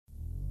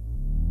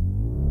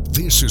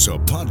This is a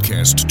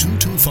Podcast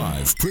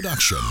 225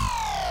 production.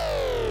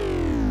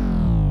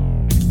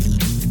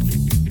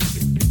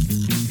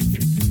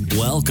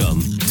 Welcome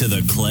to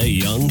the Clay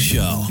Young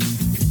Show.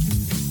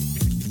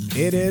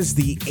 It is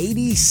the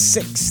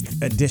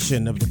 86th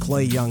edition of the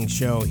Clay Young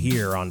Show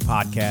here on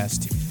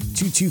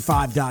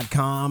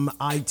podcast225.com,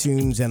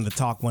 iTunes, and the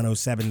Talk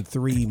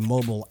 107.3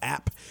 mobile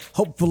app.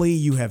 Hopefully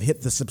you have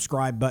hit the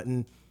subscribe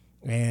button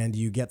and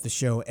you get the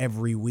show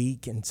every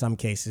week, in some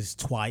cases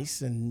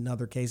twice, in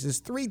other cases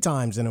 3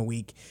 times in a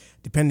week,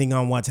 depending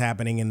on what's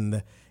happening in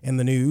the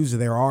news.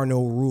 There are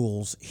no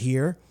rules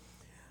here.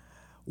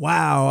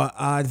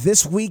 Wow,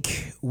 this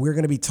week we're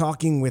going to be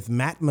talking with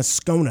Matt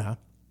Moscona,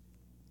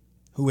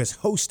 who is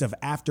host of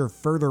After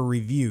Further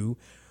Review,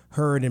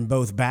 heard in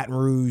both Baton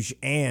Rouge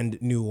and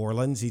New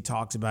Orleans. He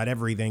talks about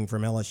everything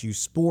from LSU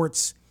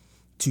sports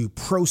to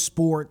pro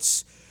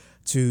sports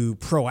to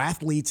pro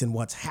athletes and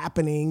what's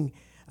happening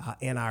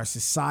in our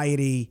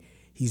society.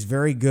 He's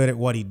very good at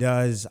what he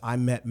does. I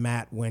met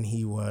Matt when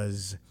he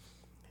was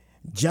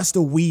just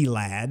a wee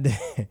lad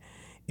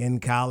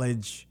in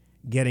college,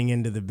 getting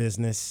into the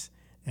business.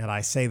 And I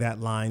say that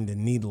line to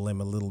needle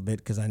him a little bit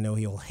because I know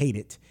he'll hate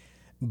it.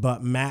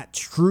 But Matt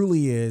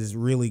truly is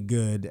really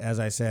good, as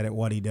I said, at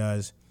what he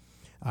does.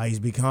 He's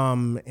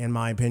become, in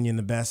my opinion,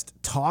 the best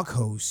talk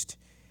host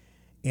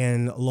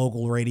in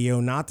local radio.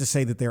 Not to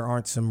say that there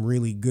aren't some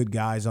really good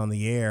guys on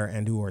the air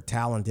and who are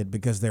talented,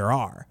 because there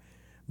are.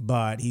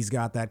 But he's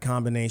got that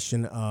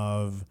combination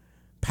of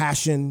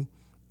passion,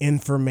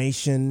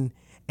 information,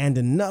 and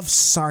enough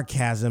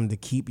sarcasm to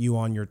keep you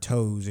on your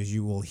toes, as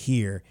you will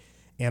hear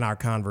in our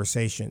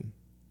conversation.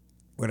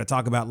 We're going to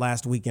talk about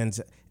last weekend's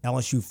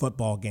LSU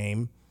football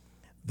game.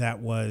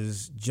 That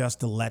was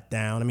just a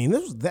letdown. I mean,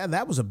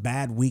 that was a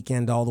bad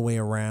weekend all the way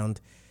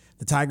around.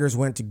 The Tigers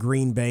went to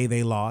Green Bay.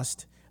 They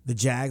lost. The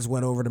Jags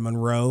went over to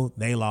Monroe.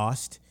 They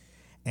lost.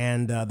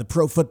 And the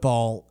pro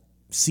football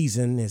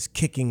season is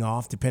kicking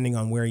off, depending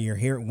on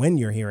when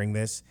you're hearing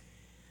this.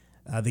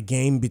 The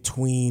game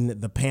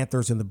between the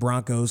Panthers and the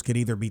Broncos could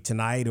either be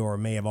tonight or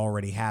may have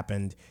already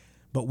happened.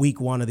 But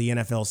week 1 of the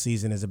NFL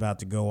season is about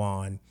to go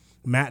on.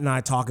 Matt and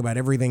I talk about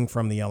everything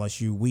from the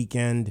LSU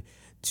weekend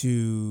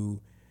to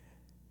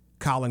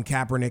Colin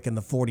Kaepernick and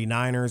the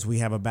 49ers. We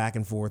have a back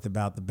and forth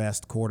about the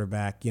best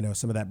quarterback,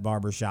 some of that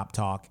barbershop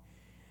talk.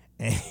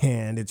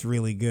 And it's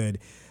really good.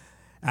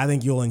 I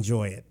think you'll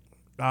enjoy it.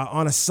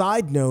 On a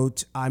side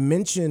note, I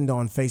mentioned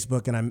on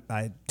Facebook, and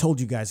I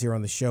told you guys here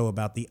on the show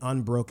about the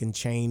unbroken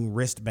chain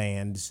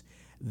wristbands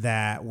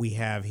that we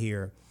have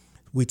here.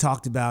 We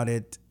talked about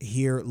it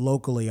here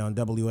locally on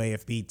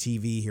WAFB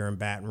TV here in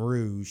Baton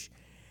Rouge.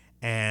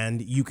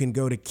 And you can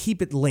go to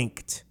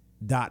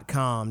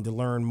keepitlinked.com to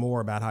learn more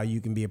about how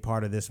you can be a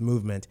part of this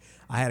movement.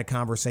 I had a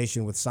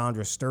conversation with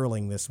Sandra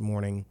Sterling this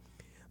morning,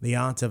 the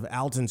aunt of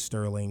Alton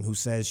Sterling, who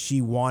says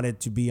she wanted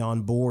to be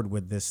on board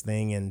with this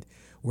thing, and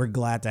we're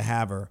glad to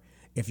have her.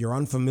 If you're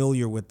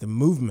unfamiliar with the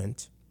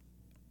movement,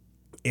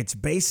 it's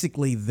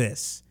basically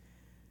this.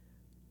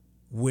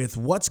 With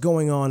what's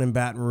going on in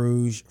Baton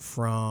Rouge,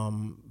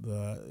 from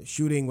the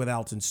shooting with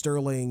Alton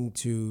Sterling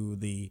to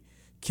the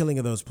killing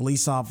of those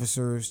police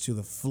officers to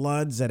the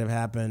floods that have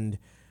happened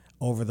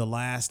over the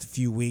last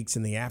few weeks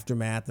in the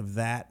aftermath of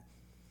that,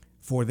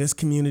 for this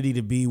community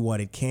to be what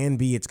it can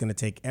be, it's going to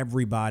take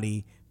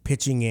everybody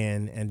pitching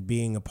in and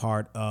being a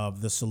part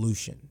of the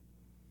solution.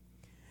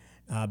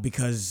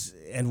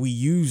 And we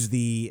use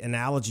the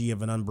analogy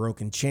of an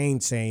unbroken chain,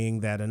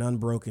 saying that an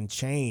unbroken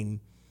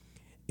chain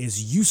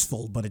is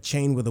useful, but a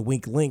chain with a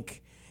weak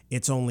link,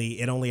 it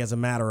only has a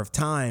matter of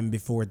time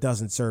before it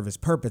doesn't serve its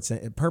purpose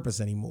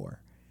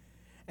anymore.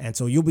 And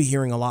so you'll be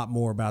hearing a lot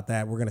more about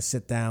that. We're going to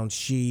sit down,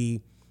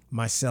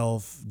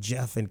 myself,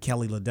 Jeff, and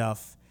Kelly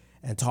LaDuff,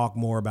 and talk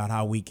more about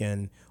how we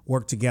can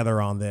work together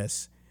on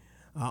this.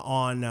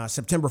 On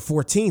September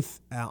 14th,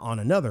 on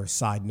another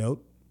side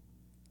note,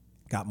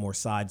 got more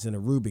sides than a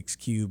Rubik's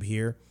Cube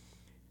here.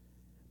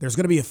 There's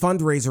going to be a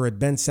fundraiser at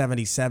Ben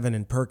 77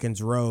 in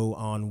Perkins Row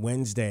on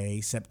Wednesday,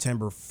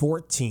 September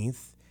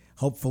 14th.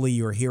 Hopefully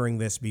you're hearing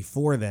this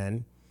before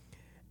then.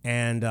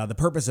 And the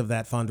purpose of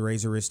that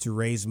fundraiser is to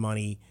raise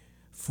money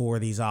for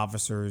these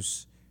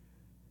officers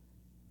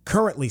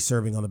currently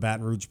serving on the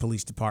Baton Rouge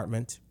Police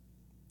Department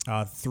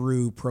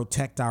through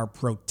Protect Our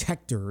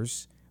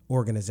Protectors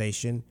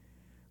organization,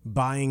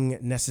 buying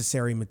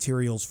necessary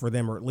materials for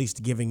them, or at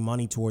least giving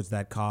money towards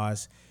that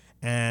cause.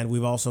 And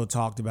we've also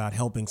talked about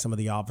helping some of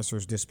the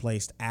officers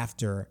displaced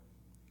after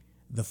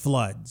the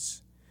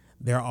floods.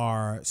 There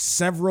are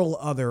several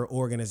other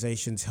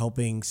organizations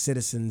helping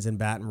citizens in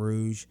Baton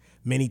Rouge.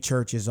 Many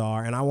churches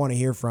are, and I want to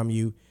hear from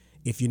you.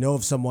 If you know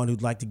of someone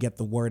who'd like to get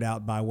the word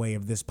out by way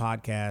of this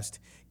podcast,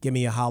 give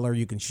me a holler.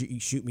 You can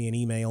shoot me an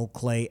email,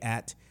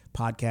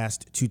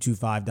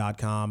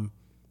 clay@podcast225.com,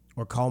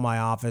 or call my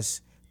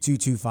office,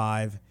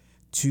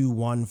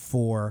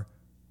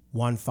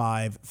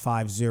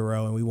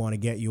 225-214-1550, and we want to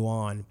get you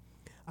on.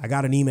 I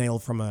got an email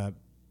from a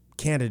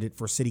candidate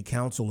for city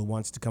council who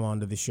wants to come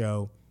onto the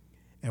show,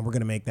 and we're going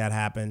to make that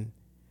happen.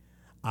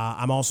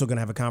 I'm also going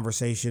to have a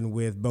conversation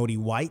with Bodie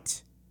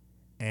White,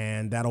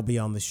 and that'll be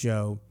on the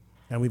show.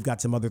 And we've got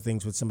some other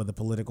things with some of the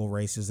political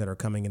races that are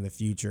coming in the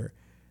future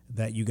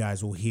that you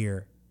guys will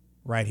hear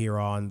right here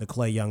on the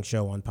Clay Young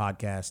Show on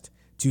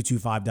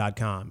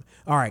podcast225.com.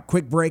 All right,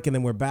 quick break, and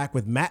then we're back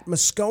with Matt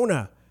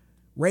Moscona,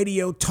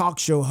 radio talk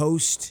show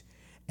host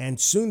and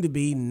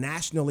soon-to-be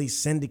nationally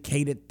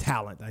syndicated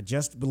talent. I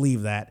just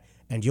believe that,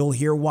 and you'll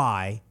hear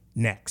why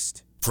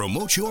next.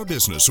 Promote your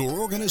business or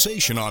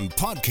organization on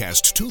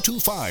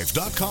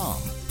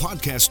podcast225.com.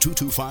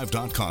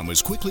 Podcast225.com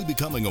is quickly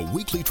becoming a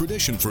weekly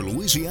tradition for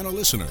Louisiana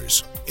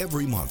listeners.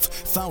 Every month,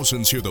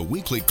 thousands hear the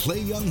weekly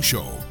Clay Young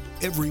Show.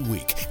 Every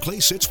week, Clay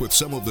sits with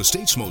some of the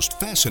state's most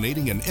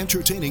fascinating and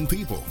entertaining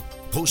people.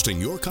 Posting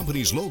your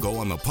company's logo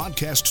on the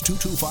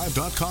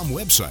podcast225.com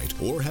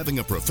website or having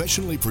a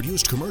professionally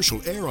produced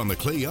commercial air on the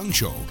Clay Young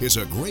Show is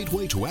a great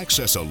way to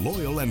access a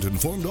loyal and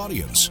informed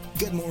audience.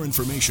 Get more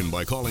information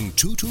by calling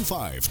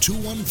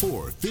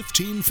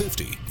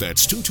 225-214-1550.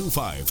 That's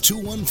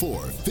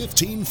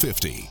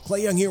 225-214-1550.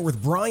 Clay Young here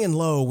with Brian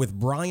Lowe with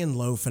Brian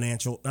Lowe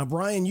Financial. Now,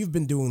 Brian, you've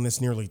been doing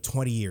this nearly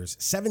 20 years,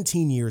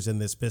 17 years in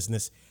this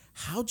business.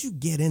 How'd you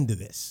get into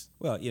this?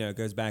 Well, it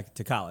goes back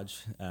to college.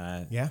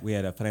 We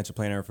had a financial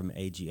planner from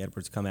A.G.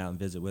 Edwards come out and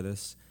visit with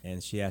us,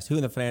 and she asked who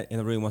in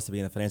the room wants to be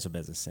in the financial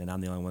business, and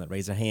I'm the only one that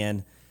raised their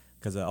hand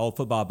because an old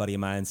football buddy of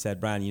mine said,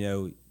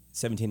 Brian,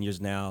 17 years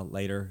now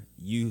later,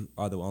 you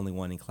are the only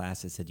one in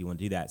class that said you want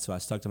to do that. So I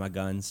stuck to my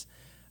guns.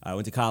 I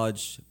went to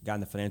college, got in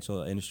the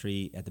financial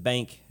industry at the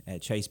bank,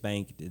 at Chase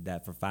Bank, did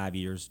that for 5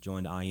 years,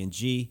 joined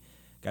ING,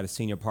 got a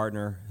senior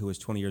partner who was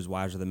 20 years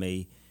wiser than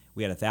me.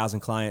 We had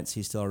 1,000 clients.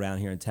 He's still around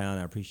here in town.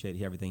 I appreciate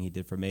everything he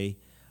did for me.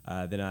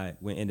 Then I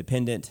went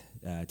independent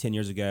 10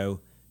 years ago,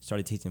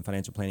 started teaching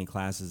financial planning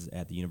classes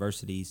at the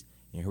universities,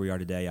 and here we are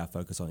today. I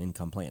focus on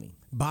income planning.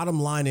 Bottom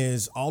line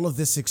is all of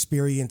this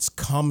experience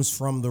comes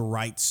from the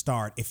right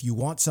start. If you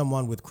want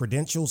someone with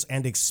credentials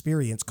and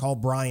experience, call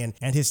Brian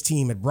and his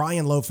team at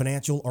Brian Lowe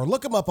Financial or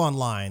look him up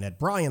online at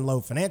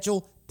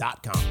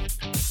brianlowefinancial.com.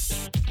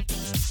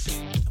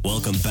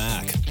 Welcome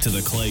back to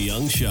the Clay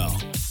Young Show.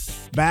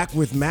 Back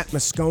with Matt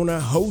Moscona,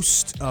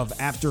 host of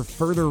After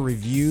Further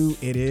Review.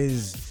 It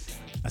is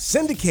a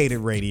syndicated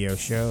radio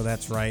show,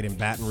 that's right, in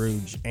Baton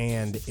Rouge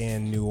and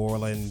in New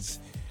Orleans.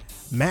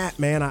 Matt,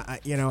 man,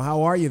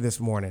 how are you this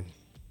morning?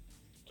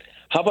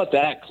 How about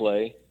that,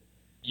 Clay?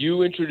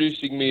 You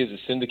introducing me as a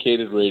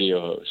syndicated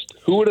radio host.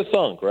 Who would have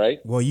thunk, right?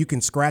 Well, you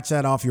can scratch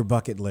that off your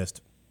bucket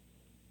list.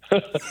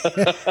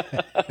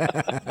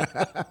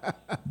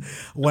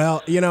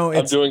 Well,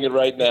 I'm doing it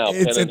right now,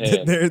 pen in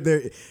hand.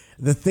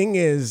 The thing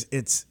is,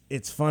 it's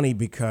funny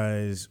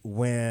because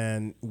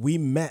when we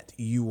met,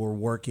 you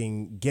were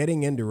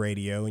getting into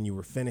radio, and you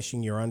were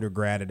finishing your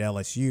undergrad at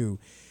LSU,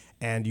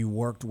 and you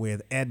worked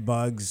with Ed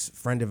Buggs,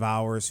 friend of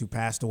ours who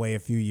passed away a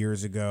few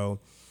years ago,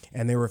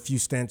 and there were a few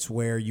stints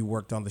where you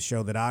worked on the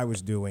show that I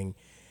was doing,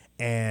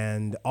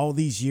 and all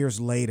these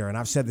years later, and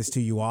I've said this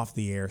to you off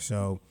the air,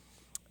 so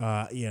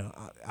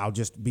I'll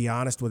just be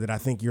honest with it. I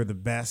think you're the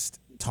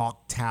best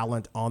talk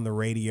talent on the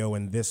radio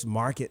in this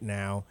market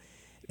now,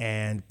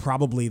 and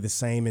probably the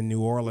same in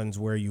New Orleans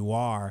where you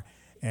are.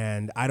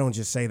 And I don't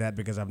just say that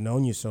because I've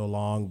known you so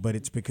long, but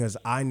it's because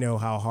I know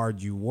how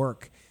hard you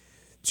work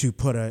to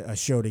put a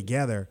show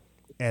together.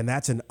 And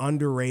that's an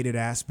underrated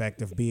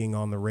aspect of being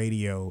on the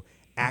radio,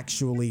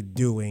 actually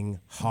doing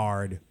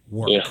hard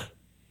work. Yeah,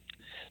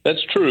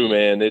 that's true,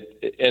 man. It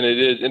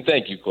is, and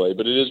thank you, Clay,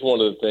 but it is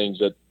one of the things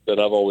that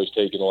I've always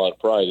taken a lot of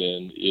pride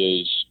in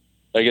is,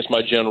 I guess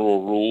my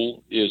general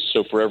rule is,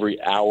 so for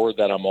every hour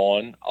that I'm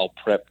on, I'll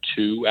prep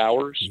 2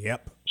 hours.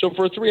 Yep. So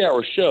for a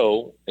 3-hour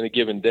show in a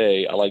given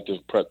day, I like to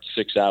prep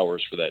 6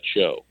 hours for that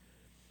show.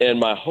 And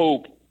my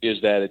hope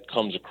is that it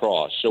comes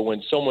across. So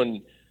when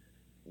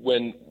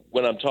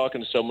I'm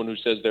talking to someone who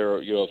says they're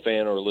a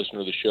fan or a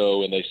listener of the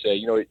show, and they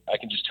say, I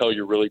can just tell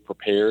you're really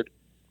prepared.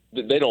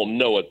 They don't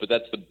know it, but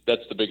that's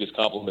the biggest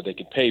compliment they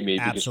can pay me.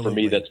 Because Absolutely. For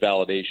me, that's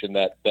validation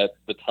that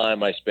the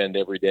time I spend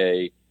every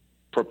day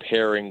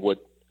preparing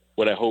what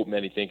I hope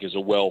many think is a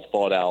well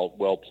thought out,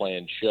 well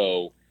planned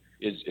show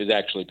is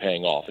actually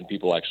paying off, and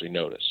people actually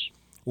notice.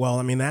 Well,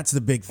 I mean, that's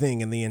the big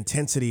thing, and the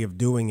intensity of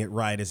doing it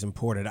right is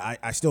important.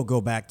 I still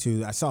go back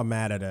to, I saw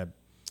Matt at a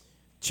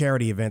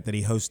charity event that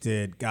he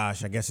hosted, I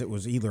guess it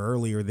was either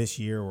earlier this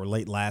year or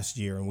late last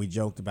year, and we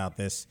joked about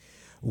this.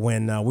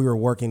 When we were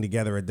working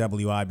together at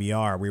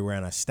WIBR, we were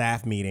in a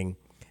staff meeting,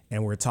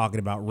 and we were talking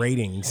about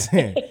ratings.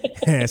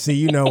 So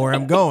you know where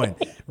I'm going.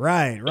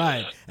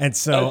 Right. And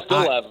so I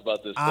still laugh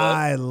about this.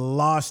 I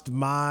lost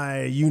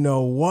my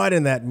you-know-what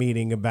in that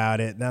meeting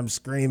about it, and I'm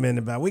screaming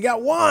about, we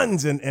got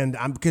ones, and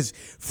I'm, because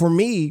for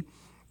me,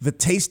 the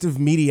taste of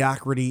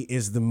mediocrity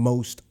is the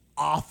most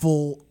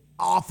awful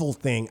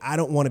thing. I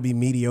don't want to be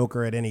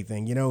mediocre at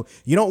anything. You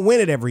don't win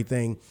at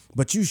everything,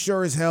 but you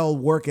sure as hell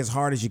work as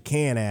hard as you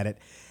can at it.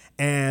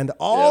 And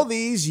all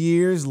these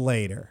years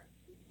later,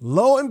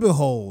 lo and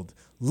behold,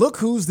 look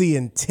who's the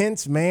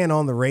intense man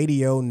on the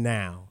radio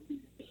now.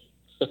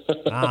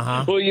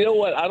 Well, you know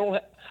what? I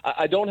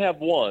I don't have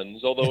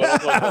ones, although I don't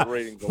talk about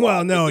ratings a lot.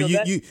 Well, no,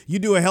 but, you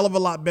do a hell of a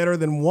lot better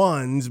than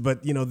ones,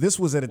 but, this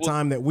was at a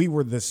time that we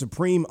were the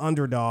supreme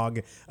underdog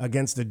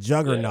against a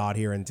juggernaut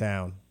here in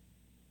town.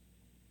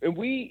 And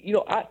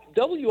WIBR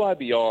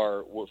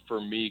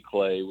for me,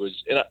 Clay,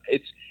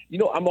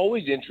 I'm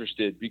always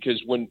interested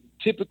because when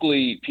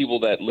typically people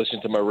that listen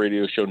to my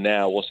radio show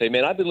now will say,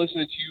 man, I've been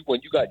listening to you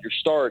when you got your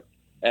start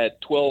at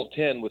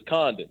 1210 with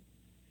Condon.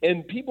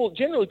 And people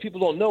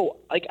don't know,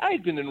 like I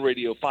had been in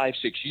radio 5-6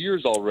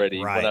 years already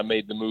when I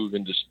made the move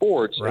into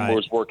sports and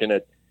was working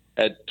at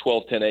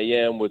 1210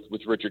 AM with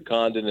Richard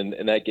Condon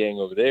and that gang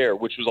over there,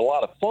 which was a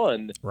lot of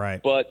fun. Right.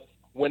 But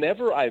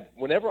whenever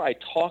I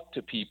talk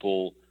to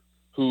people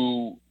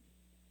who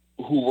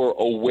were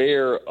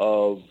aware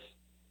of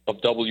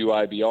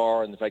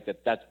WIBR and the fact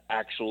that that's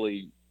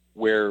actually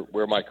where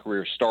my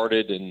career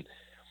started, and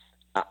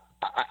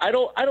I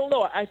don't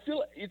know. I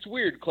feel it's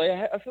weird,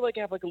 Clay. I feel like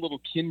I have like a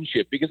little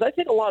kinship because I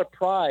take a lot of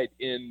pride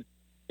in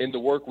the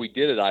work we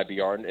did at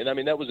IBR, and I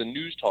mean that was a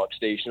news talk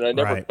station. I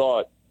never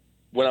thought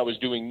when I was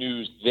doing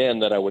news then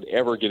that I would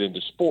ever get into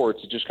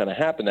sports. It just kind of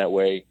happened that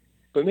way.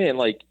 But man,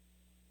 like.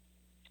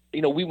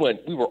 We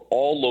were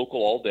all local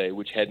all day,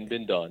 which hadn't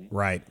been done.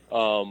 Right.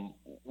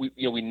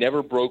 We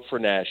never broke for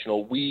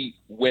national.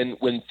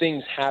 When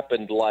things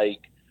happened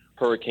like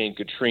Hurricane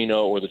Katrina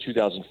or the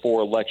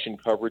 2004 election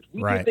coverage,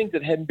 we did things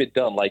that hadn't been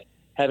done, like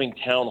having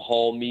town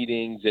hall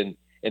meetings and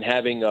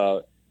having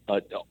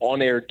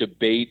on-air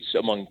debates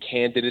among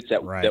candidates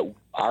that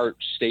our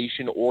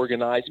station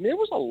organized. I mean, there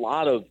was a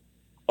lot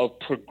of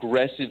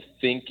progressive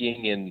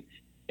thinking and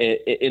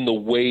in the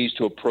ways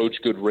to approach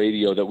good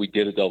radio that we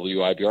did at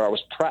WIBR. I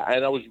was proud,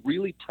 and I was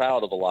really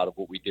proud of a lot of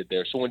what we did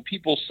there. So when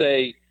people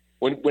say,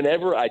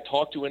 whenever I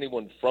talk to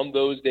anyone from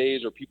those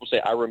days, or people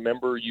say, I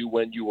remember you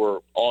when you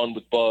were on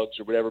with Bugs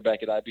or whatever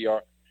back at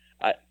IBR,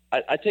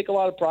 I take a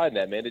lot of pride in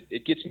that, man.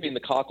 It gets me in the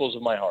cockles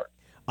of my heart.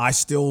 I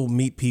still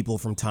meet people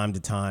from time to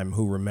time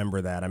who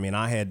remember that. I mean,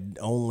 I had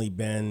only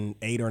been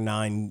 8 or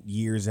 9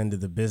 years into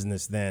the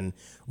business then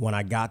when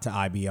I got to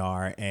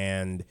IBR,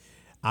 and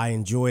I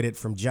enjoyed it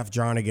from Jeff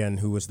Jarnigan,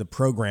 who was the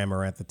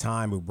programmer at the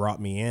time, who brought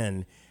me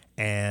in.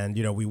 And,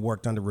 we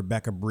worked under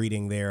Rebecca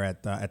Breeding there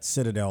at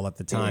Citadel at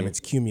the time. Mm-hmm. It's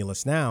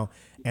Cumulus now.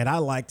 And I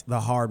liked the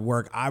hard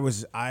work.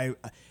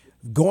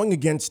 Going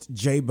against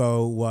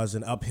J-Bo was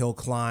an uphill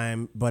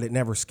climb, but it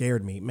never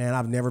scared me. Man,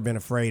 I've never been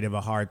afraid of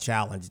a hard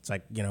challenge. It's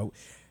like,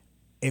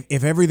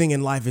 if everything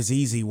in life is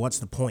easy, what's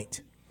the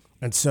point?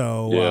 And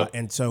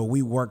so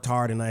we worked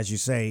hard, and as you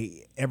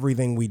say,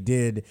 everything we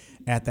did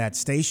at that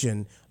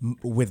station,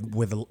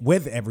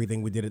 with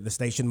everything we did at the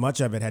station, much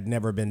of it had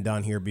never been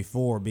done here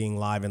before, being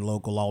live and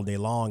local all day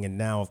long. And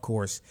now, of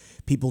course,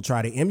 people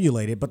try to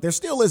emulate it, but there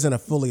still isn't a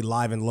fully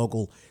live and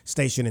local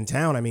station in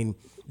town. I mean,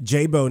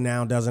 J-Bo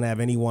now doesn't have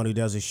anyone who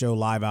does a show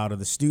live out of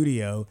the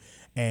studio,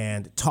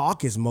 and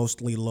Talk is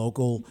mostly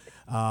local.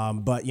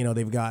 But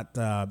they've got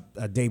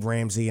Dave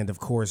Ramsey and of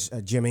course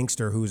Jim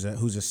Inkster, who's a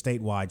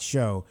statewide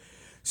show.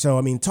 So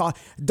I mean,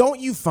 don't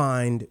you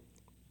find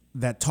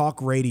that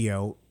talk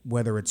radio,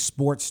 whether it's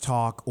sports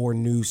talk or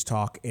news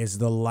talk, is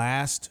the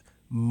last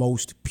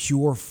most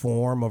pure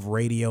form of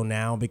radio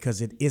now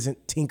because it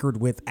isn't tinkered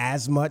with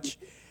as much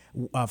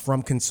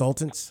from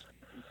consultants?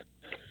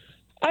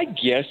 I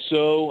guess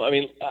so. I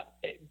mean,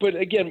 but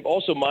again,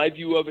 also my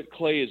view of it,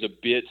 Clay, is a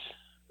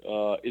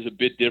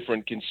bit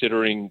different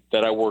considering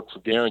that I work for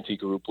Guarantee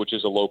Group, which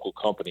is a local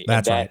company.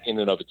 That's and that right. in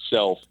and of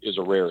itself is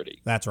a rarity.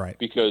 That's right.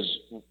 Because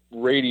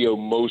radio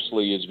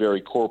mostly is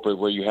very corporate,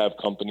 where you have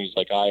companies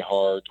like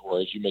iHeart or,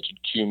 as you mentioned,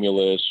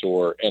 Cumulus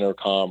or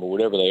Entercom or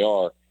whatever they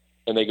are,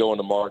 and they go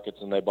into markets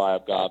and they buy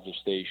up gobs of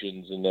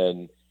stations, and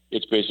then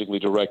it's basically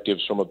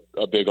directives from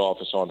a big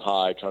office on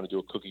high trying to do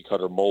a cookie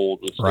cutter mold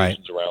with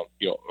stations around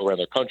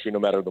their country, no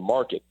matter the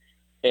market.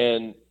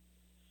 And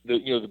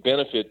the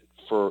benefit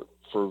for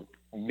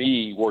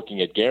me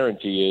working at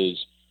Guarantee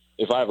is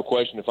if I have a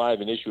question, if I have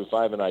an issue, if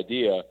I have an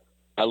idea,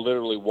 I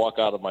literally walk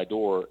out of my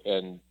door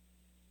and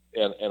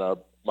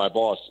my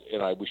boss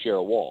and we share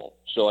a wall.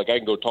 So like I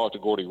can go talk to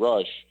Gordy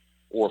Rush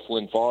or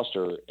Flynn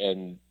Foster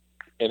and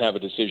have a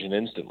decision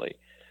instantly.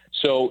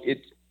 So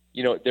it's,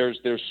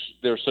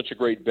 there's such a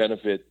great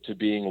benefit to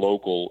being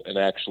local and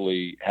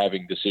actually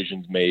having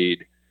decisions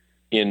made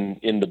in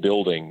the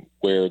building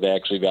where they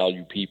actually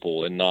value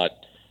people and not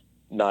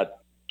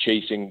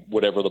chasing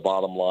whatever the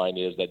bottom line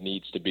is that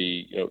needs to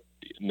be,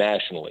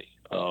 nationally.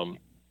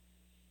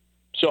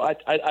 So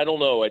I don't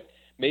know.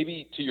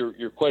 Maybe to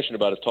your question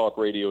about if talk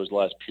radio is the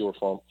last pure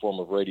form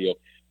of radio,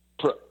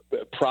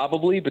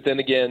 probably. But then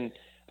again,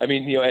 I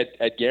mean,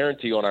 at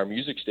Guarantee on our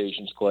music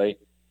stations, Clay,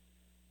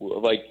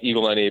 like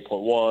Eagle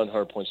 98.1,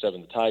 100.7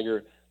 The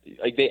Tiger,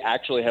 like they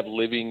actually have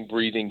living,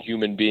 breathing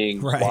human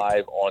beings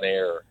live on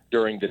air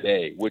during the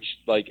day, which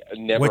like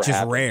never which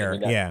happens. Is rare. I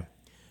mean,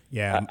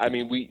 Yeah. I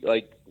mean,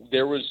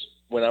 there was,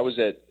 when I was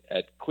at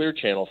Clear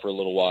Channel for a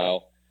little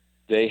while,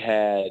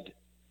 there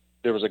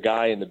was a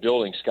guy in the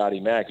building, Scotty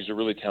Mack, who's a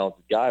really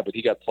talented guy, but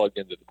he got plugged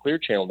into the Clear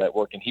Channel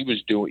network, and he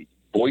was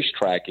voice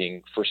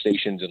tracking for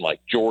stations in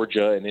like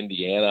Georgia and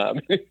Indiana. I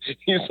mean,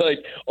 he's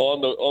like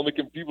on the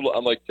computer.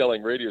 I'm like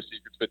telling radio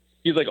secrets, but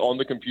he's like on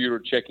the computer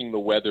checking the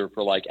weather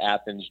for like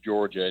Athens,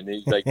 Georgia, and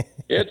he's like,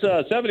 it's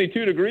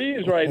 72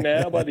 degrees right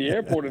now by the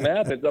airport in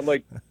Athens. I'm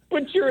like,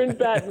 but you're in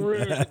Baton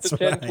Rouge. It's a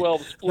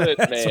 10-12 split,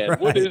 man. Right.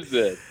 What is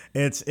this?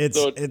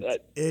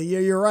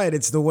 You're right.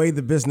 It's the way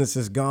the business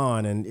has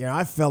gone, and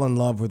I fell in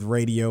love with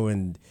radio,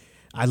 and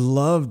I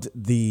loved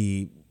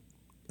the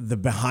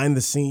behind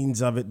the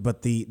scenes of it,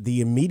 but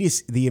the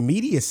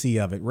immediacy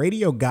of it.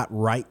 Radio got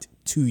right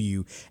to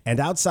you, and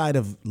outside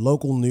of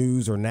local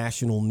news or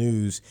national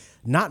news,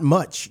 not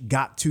much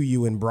got to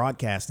you in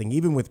broadcasting.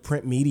 Even with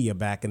print media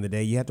back in the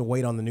day, you had to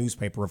wait on the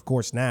newspaper. Of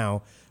course,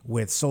 now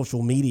with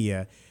social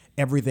media,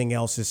 everything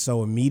else is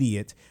so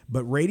immediate,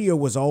 but radio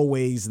was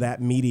always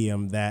that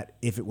medium that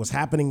if it was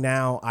happening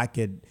now, I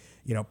could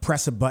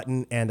press a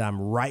button and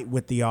I'm right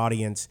with the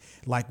audience,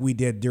 like we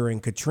did during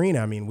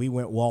Katrina. I mean, we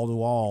went wall to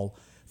wall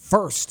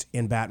first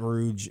in Baton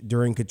Rouge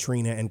during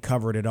Katrina and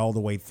covered it all the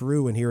way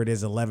through. And here it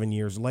is 11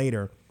 years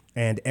later.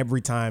 And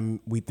every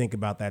time we think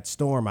about that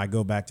storm, I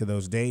go back to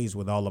those days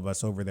with all of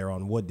us over there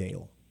on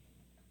Wooddale.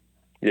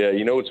 Yeah,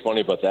 what's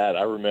funny about that?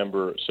 I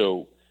remember,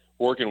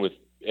 working with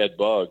Ed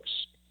Buggs,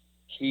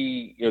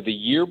 the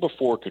year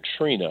before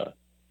Katrina,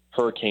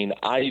 Hurricane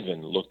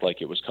Ivan looked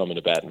like it was coming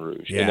to Baton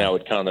Rouge. Yeah. And now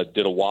it kind of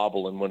did a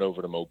wobble and went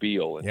over to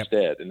Mobile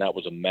instead. And that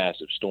was a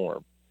massive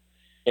storm.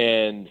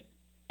 And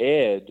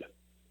Ed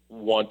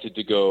wanted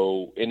to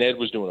go, and Ed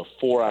was doing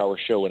a 4-hour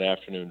show, an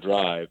afternoon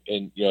drive.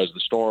 And, as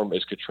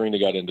Katrina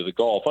got into the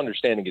Gulf,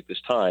 understanding at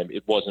this time,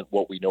 it wasn't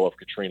what we know of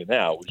Katrina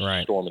now. It was just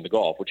a storm in the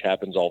Gulf, which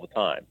happens all the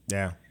time.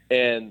 Yeah.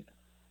 And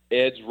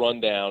Ed's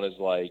rundown is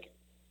like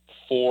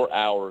 4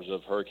 hours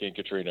of Hurricane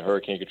Katrina,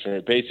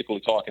 basically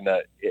talking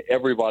to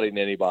everybody and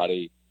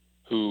anybody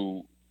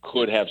who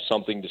could have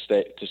something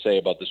to say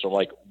about this storm.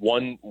 Like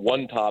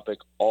one topic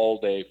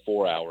all day,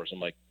 4 hours. I'm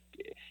like,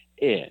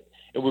 Ed.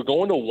 And we're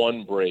going to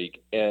one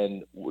break,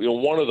 and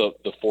one of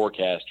the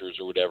forecasters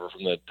or whatever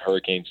from the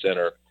Hurricane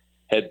Center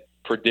had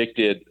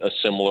predicted a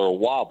similar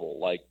wobble,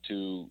 like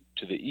to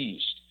the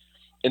east.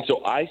 And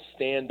so I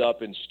stand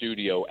up in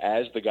studio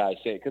as the guy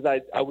saying,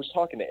 because I was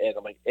talking to Ed.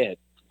 I'm like, Ed,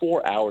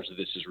 4 hours of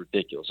this is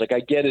ridiculous. Like, I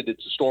get it.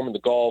 It's a storm in the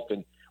Gulf,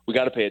 and we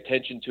got to pay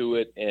attention to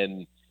it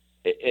and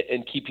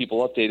keep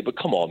people updated. But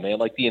come on, man,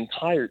 like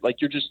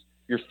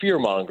you're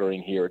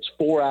fear-mongering here. It's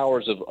 4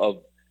 hours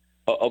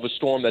of a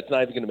storm that's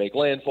not even going to make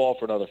landfall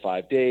for another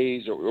 5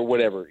 days or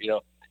whatever,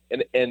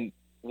 and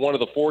one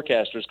of the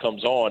forecasters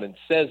comes on and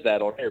says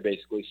that on air,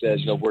 basically says,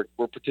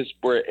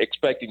 we're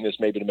expecting this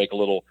maybe to make a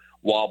little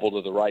wobble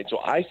to the right. So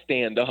I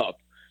stand up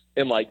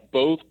and like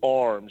both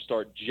arms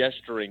start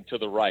gesturing to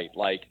the right,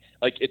 like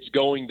it's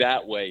going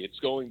that way.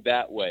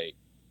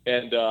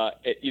 And,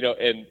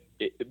 and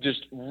it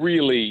just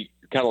really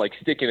kind of like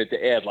sticking it to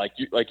Ed, like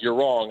you're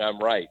wrong, I'm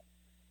right.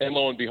 And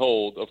lo and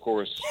behold, of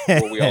course,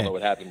 we all know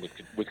what happened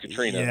with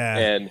Katrina.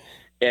 Yeah.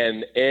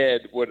 And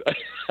Ed would,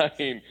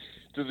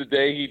 to the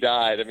day he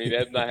died, Ed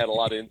and I had a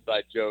lot of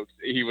inside jokes.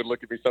 He would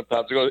look at me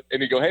sometimes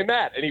and he'd go, "Hey,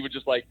 Matt," and he would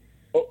just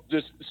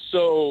just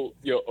so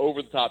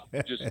over the top,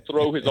 just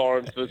throw his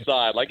arms to the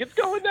side, like it's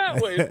going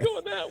that way.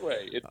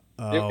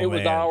 It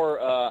was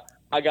our.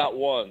 I got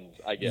ones,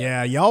 I guess.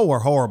 Yeah, y'all were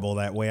horrible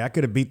that way. I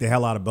could have beat the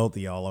hell out of both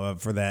of y'all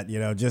for that,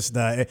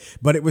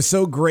 but it was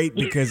so great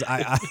because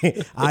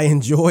I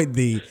enjoyed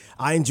the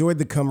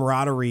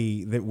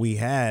camaraderie that we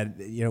had,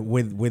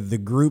 with the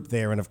group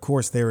there. And of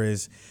course there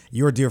is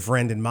your dear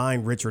friend and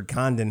mine, Richard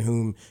Condon,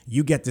 whom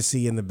you get to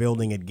see in the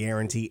building at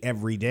Guarantee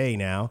every day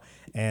now.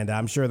 And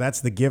I'm sure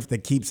that's the gift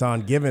that keeps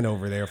on giving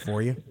over there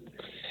for you.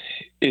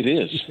 It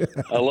is.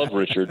 I love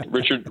Richard.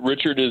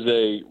 Richard's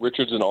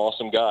an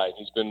awesome guy.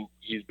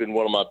 He's been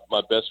one of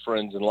my best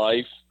friends in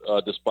life,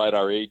 despite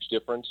our age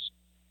difference.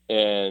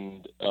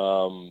 And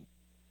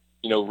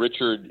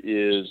Richard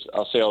is,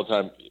 I'll say all the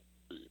time,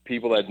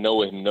 people that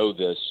know him know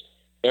this.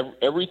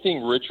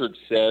 Everything Richard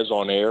says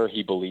on air,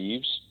 he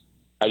believes.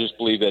 I just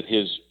believe that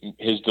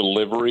his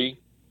delivery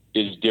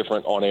is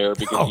different on air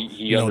because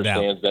he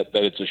understands that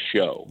it's a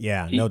show.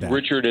 Yeah, no doubt.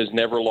 Richard has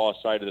never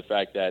lost sight of the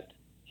fact that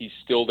he's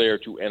still there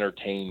to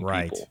entertain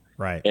people.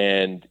 Right.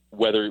 And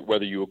whether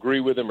you agree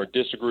with him or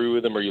disagree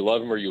with him or you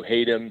love him or you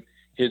hate him,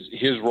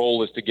 his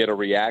role is to get a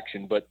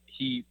reaction, but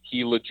he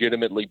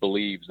legitimately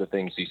believes the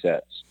things he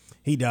says.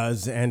 He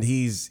does, and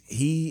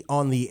he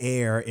on the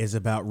air is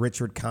about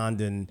Richard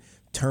Condon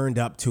turned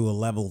up to a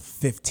level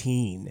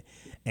 15.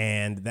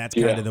 And that's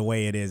kind of the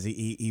way it is.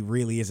 He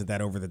really isn't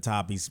that over the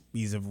top.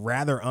 He's a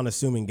rather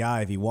unassuming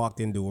guy. If he walked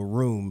into a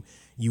room,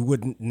 you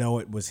wouldn't know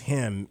it was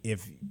him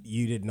if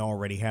you didn't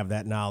already have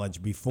that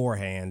knowledge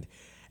beforehand.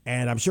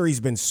 And I'm sure he's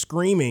been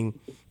screaming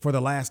for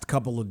the last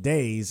couple of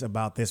days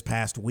about this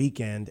past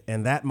weekend.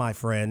 And that, my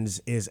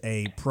friends, is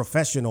a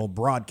professional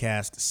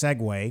broadcast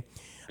segue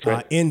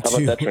into How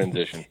about that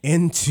transition?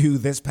 Into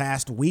this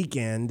past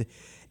weekend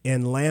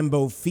in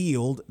Lambeau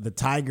Field, the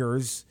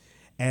Tigers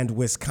and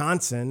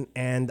Wisconsin.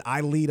 And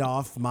I lead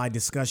off my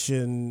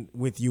discussion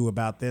with you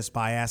about this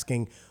by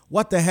asking,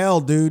 what the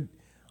hell, dude?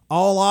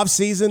 all off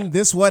season.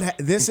 This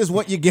is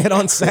what you get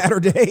on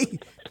Saturday.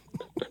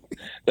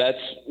 That's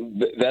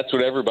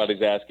what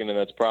everybody's asking, and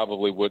that's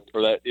probably what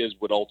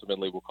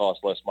ultimately will cost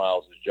Les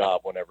Miles his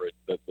job whenever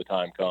the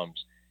time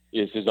comes,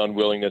 is his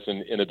unwillingness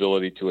and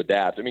inability to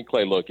adapt. I mean,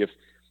 Clay, look,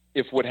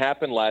 if what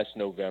happened last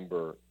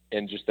November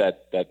and just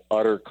that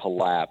utter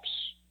collapse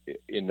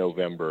in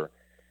November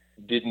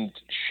didn't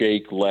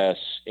shake Les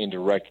into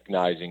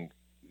recognizing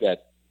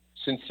that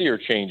sincere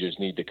changes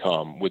need to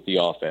come with the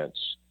offense,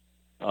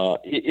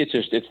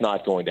 it's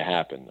not going to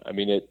happen. I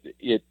mean,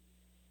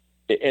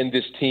 and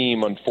this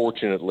team,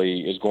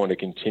 unfortunately, is going to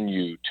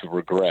continue to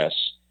regress.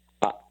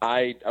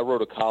 I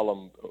wrote a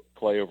column,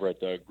 Clay, over at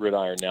the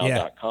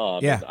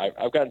gridironnow.com. Yeah. And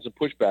I've gotten some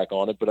pushback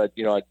on it, but I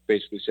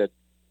basically said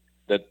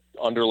that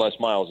under Les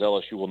Miles,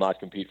 LSU will not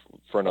compete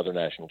for another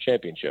national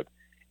championship.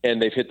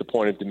 And they've hit the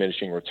point of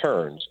diminishing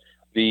returns.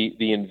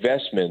 The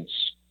investments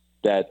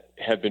that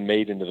have been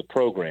made into the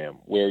program,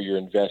 where you're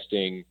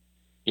investing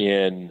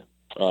in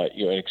an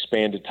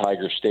expanded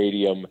Tiger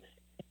Stadium,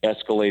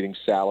 escalating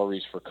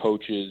salaries for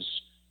coaches.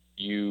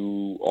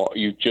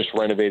 You just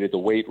renovated the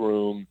weight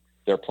room.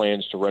 There are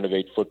plans to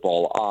renovate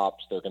football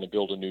ops. They're going to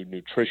build a new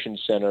nutrition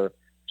center.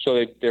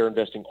 So they're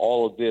investing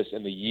all of this,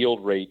 and the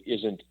yield rate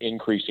isn't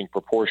increasing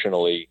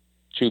proportionally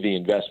to the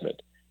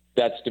investment.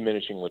 That's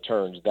diminishing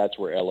returns. That's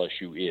where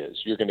LSU is.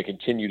 You're going to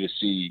continue to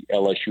see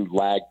LSU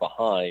lag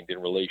behind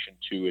in relation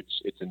to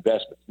its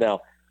investments.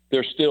 Now,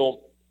 there's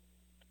still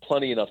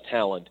plenty enough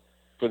talent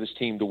for this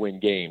team to win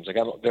games.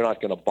 They're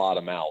not going to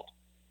bottom out,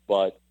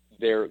 but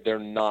they're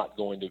not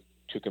going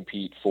to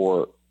compete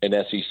for an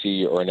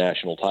SEC or a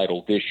national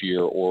title this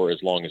year or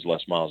as long as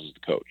Les Miles is the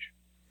coach.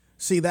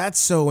 See, that's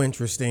so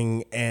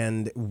interesting.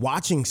 And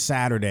watching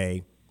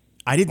Saturday,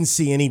 I didn't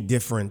see any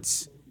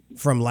difference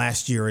from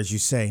last year, as you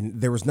say.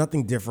 There was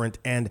nothing different.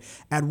 And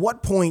at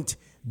what point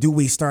do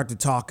we start to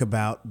talk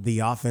about the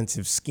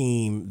offensive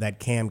scheme that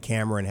Cam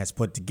Cameron has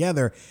put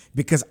together?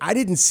 Because I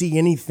didn't see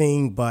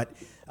anything but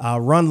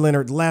run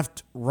Leonard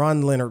left,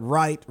 run Leonard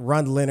right,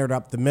 run Leonard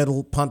up the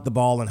middle, punt the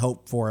ball, and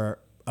hope for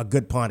a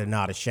good punt and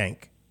not a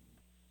shank.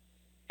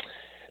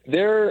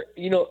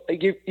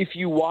 If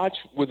you watch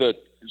with a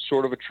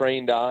sort of a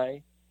trained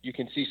eye, you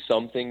can see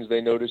some things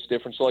they notice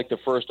different. So like the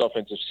first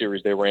offensive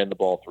series, they ran the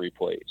ball 3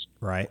 plays.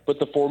 Right. But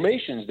the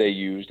formations they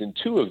used in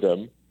 2 of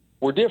them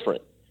were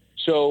different.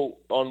 So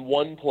on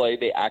one play,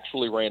 they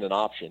actually ran an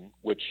option,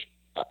 which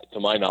to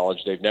my knowledge,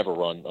 they've never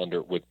run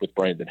with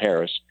Brandon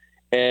Harris.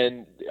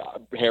 And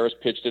Harris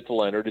pitched it to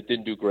Leonard. It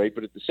didn't do great.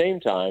 But at the same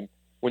time,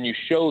 when you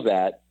show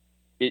that,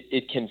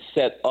 it can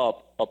set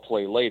up a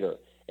play later.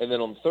 And then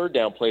on the third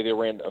down play, they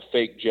ran a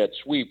fake jet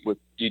sweep with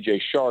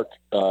DJ Shark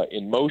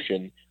in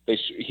motion.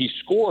 He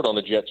scored on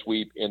the jet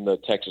sweep in the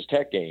Texas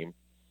Tech game,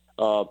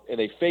 and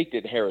they faked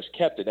it, and Harris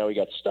kept it. Now he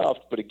got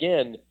stuffed, but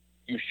again,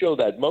 you show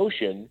that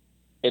motion,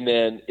 and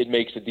then it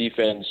makes the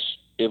defense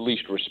at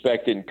least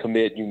respect it and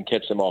commit. You can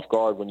catch them off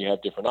guard when you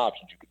have different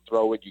options. You can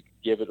throw it, you can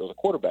give it, or the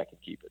quarterback can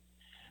keep it.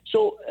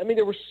 So, I mean,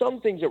 there were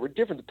some things that were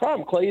different. The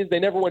problem, Clay, is they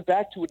never went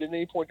back to it at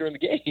any point during the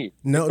game.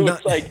 No, so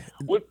it's like,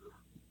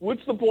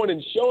 what's the point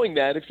in showing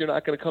that if you're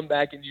not going to come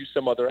back and use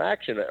some other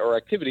action or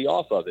activity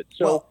off of it?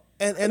 So. Well,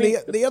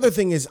 the other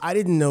thing is I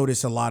didn't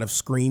notice a lot of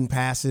screen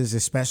passes,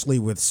 especially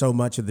with so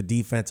much of the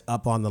defense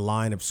up on the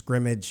line of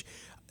scrimmage.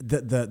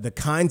 The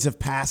kinds of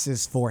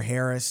passes for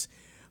Harris,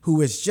 who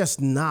is just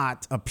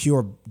not a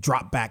pure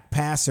drop back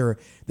passer.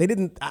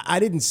 I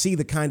didn't see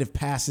the kind of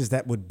passes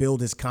that would build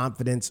his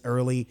confidence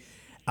early.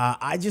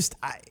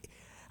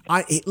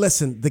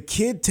 Listen, the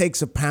kid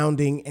takes a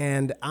pounding,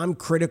 and I'm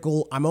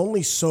critical. I'm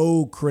only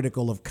so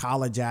critical of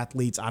college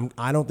athletes.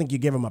 I don't think you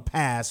give them a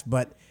pass,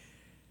 but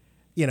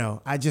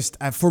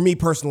for me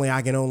personally,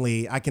 I can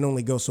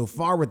only go so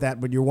far with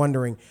that. But you're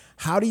wondering,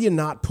 how do you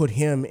not put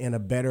him in a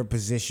better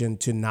position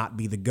to not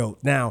be the GOAT?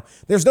 Now,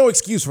 there's no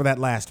excuse for that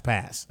last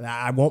pass.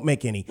 I won't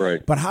make any.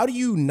 Right. But how do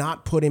you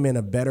not put him in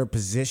a better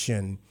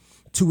position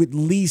to at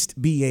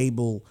least be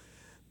able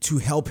to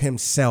help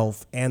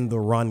himself and the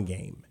run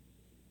game?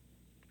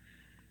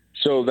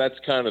 So that's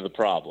kind of the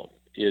problem,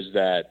 is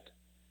that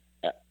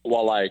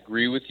while I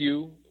agree with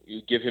you,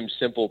 you give him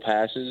simple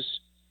passes.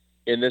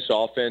 In this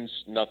offense,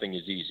 nothing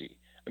is easy.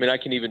 I mean, I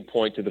can even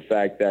point to the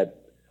fact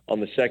that on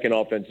the second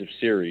offensive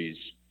series,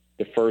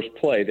 the first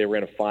play, they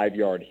ran a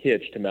 5-yard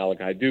hitch to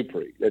Malachi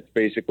Dupree. That's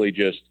basically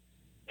just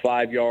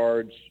 5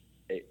 yards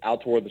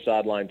out toward the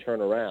sideline,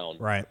 turn around.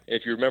 Right.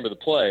 If you remember the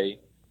play,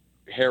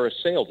 Harris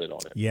sailed it on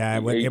it. Yeah,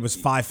 it was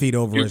 5 feet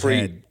over Dupree,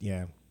 his head.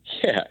 Yeah.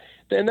 Yeah.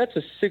 And that's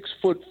a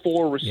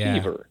 6'4"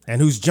 receiver. Yeah.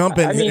 And who's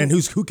jumping and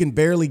who can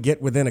barely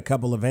get within a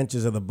couple of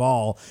inches of the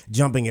ball,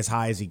 jumping as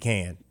high as he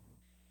can.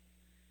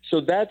 So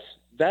that's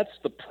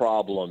the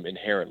problem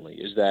inherently,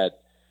 is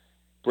that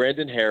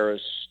Brandon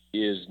Harris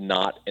is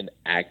not an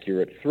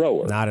accurate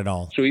thrower. Not at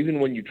all. So even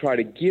when you try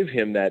to give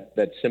him that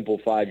simple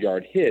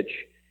 5-yard hitch,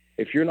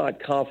 if you're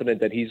not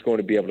confident that he's going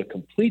to be able to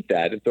complete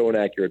that and throw an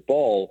accurate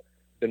ball,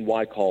 then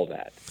why call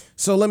that?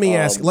 So let me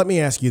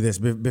ask you this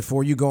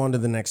before you go on to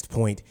the next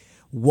point.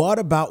 What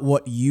about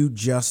what you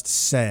just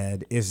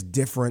said is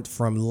different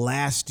from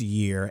last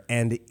year?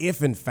 And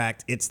if, in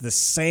fact, it's the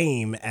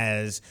same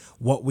as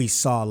what we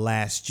saw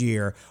last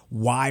year,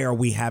 why are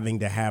we having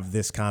to have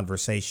this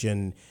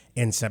conversation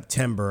in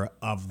September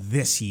of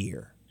this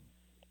year?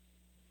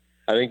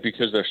 I think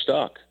because they're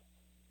stuck,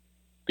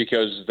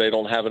 because they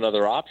don't have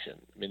another option.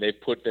 I mean, they've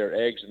put their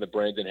eggs in the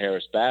Brandon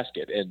Harris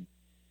basket. And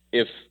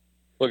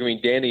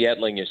Danny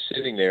Etling is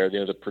sitting there,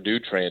 the Purdue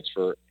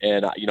transfer.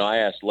 And, I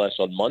asked Les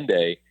on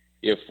Monday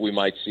if we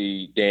might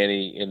see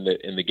Danny in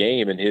the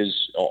game and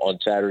on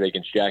Saturday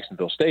against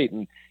Jacksonville State.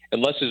 And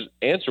Les's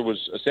answer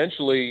was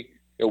essentially,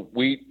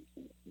 we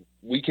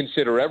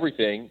consider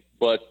everything,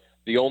 but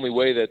the only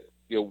way that,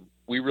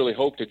 we really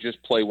hope to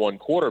just play one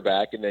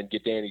quarterback and then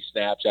get Danny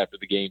snaps after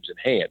the game's in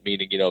hand,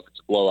 meaning, if it's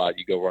a blowout,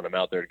 you go run him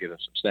out there to get him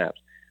some snaps.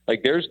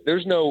 Like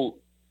there's no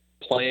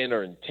plan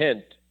or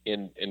intent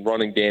in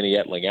running Danny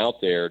Etling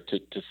out there to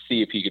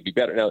see if he could be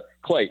better. Now,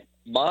 Clay,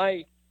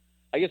 my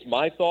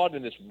thought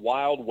in this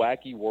wild,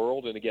 wacky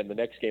world, and again, the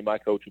next game I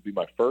coach will be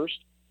my first,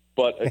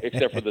 but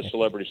except for the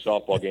celebrity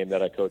softball game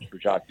that I coach for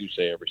Jacques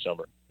Doucet every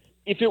summer.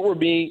 If it were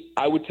me,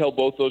 I would tell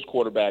both those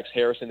quarterbacks,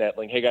 Harris and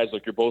Etling, hey guys,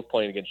 look, you're both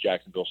playing against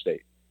Jacksonville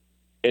State.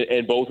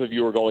 And both of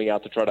you are going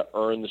out to try to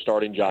earn the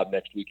starting job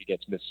next week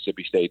against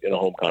Mississippi State in a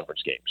home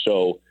conference game.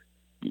 So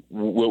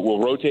we'll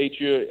rotate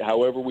you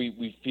however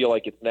we feel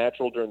like it's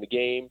natural during the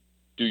game.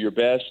 Do your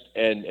best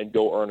and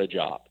go earn a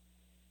job.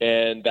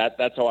 And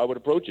that's how I would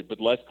approach it.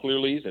 But Les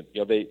clearly isn't.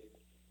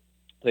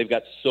 They've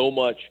got so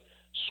much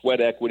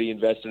sweat equity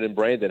invested in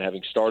Brandon,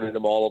 having started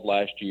him all of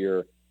last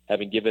year,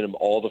 having given him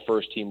all the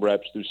first team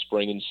reps through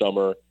spring and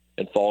summer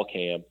and fall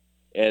camp.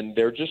 And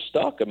they're just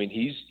stuck. I mean,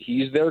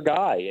 he's their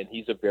guy, and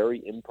he's a very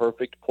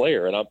imperfect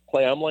player. And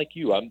I'm like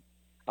you. I'm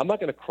not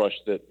going to crush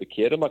the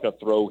kid. I'm not going to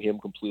throw him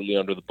completely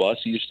under the bus.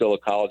 He's still a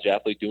college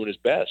athlete doing his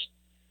best.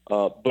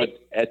 But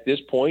at this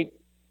point,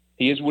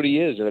 he is what he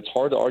is, and it's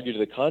hard to argue to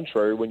the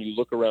contrary when you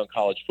look around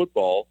college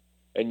football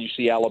and you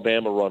see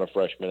Alabama run a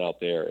freshman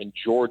out there, and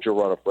Georgia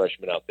run a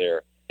freshman out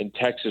there, and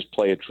Texas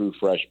play a true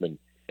freshman,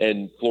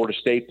 and Florida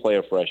State play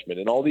a freshman,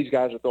 and all these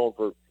guys are throwing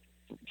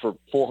for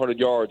 400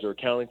 yards or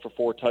accounting for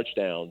 4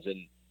 touchdowns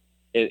and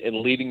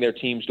leading their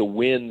teams to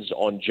wins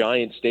on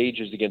giant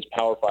stages against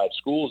Power 5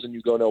 schools. And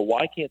you go, no,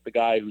 why can't the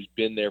guy who's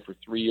been there for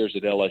 3 years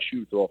at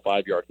LSU throw a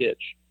 5-yard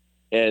hitch?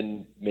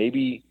 And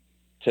maybe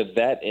to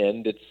that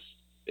end,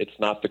 it's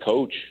not the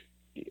coach.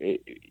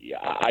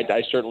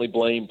 I certainly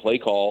blame play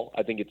call.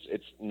 I think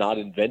it's not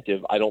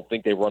inventive. I don't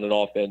think they run an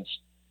offense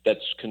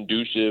that's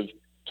conducive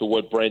to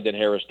what Brandon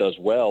Harris does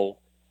well.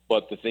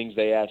 But the things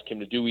they ask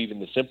him to do, even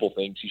the simple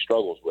things, he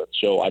struggles with.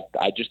 So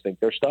I just think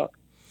they're stuck.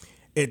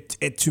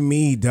 It to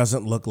me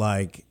doesn't look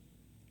like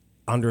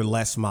under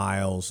Les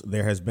Miles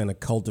there has been a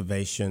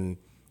cultivation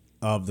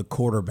of the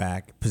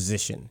quarterback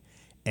position.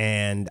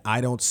 And I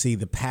don't see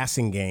the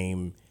passing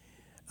game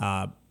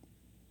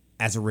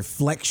as a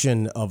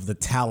reflection of the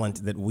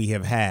talent that we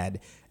have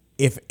had.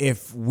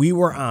 If we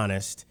were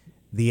honest,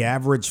 the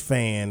average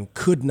fan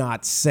could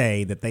not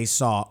say that they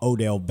saw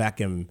Odell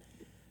Beckham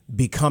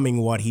becoming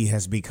what he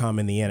has become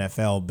in the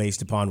NFL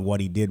based upon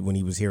what he did when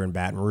he was here in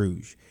Baton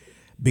Rouge,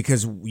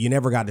 because you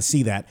never got to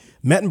see that.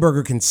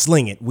 Mettenberger can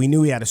sling it. We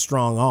knew he had a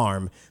strong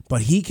arm,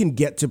 but he can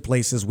get to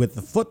places with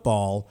the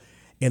football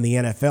in the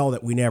NFL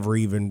that we never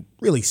even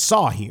really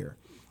saw here.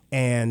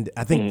 And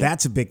I think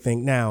that's a big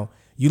thing. Now,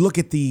 you look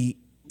at the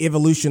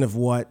evolution of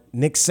what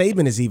Nick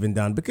Saban has even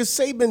done, because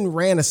Saban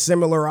ran a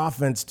similar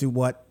offense to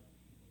what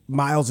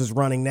Miles is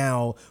running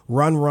now,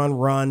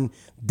 run,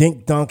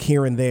 dink, dunk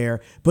here and there.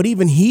 But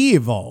even he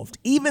evolved.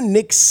 Even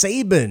Nick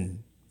Saban,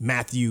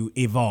 Matthew,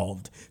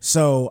 evolved.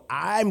 So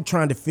I'm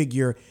trying to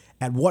figure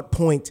at what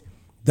point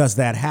does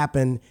that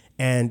happen,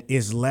 and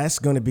is Les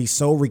going to be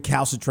so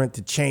recalcitrant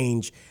to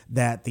change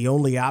that the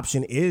only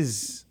option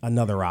is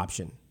another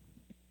option?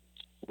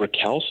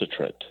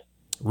 Recalcitrant?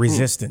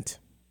 Resistant.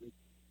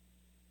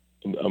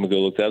 I'm going to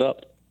go look that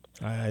up.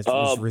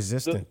 It's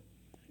resistant.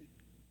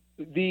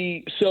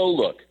 So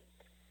look,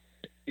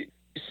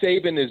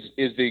 Saban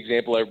is the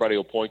example everybody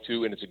will point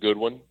to, and it's a good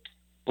one,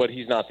 but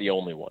he's not the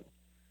only one.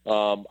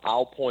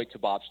 I'll point to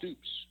Bob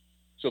Stoops.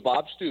 So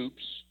Bob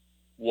Stoops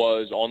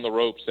was on the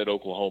ropes at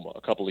Oklahoma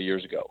a couple of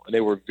years ago, and they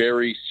were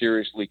very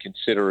seriously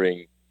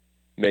considering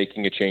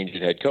making a change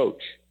at head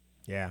coach.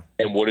 Yeah.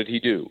 And what did he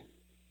do?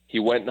 He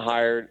went and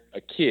hired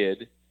a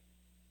kid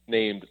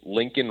named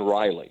Lincoln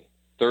Riley,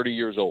 30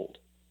 years old,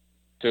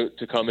 to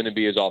come in and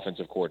be his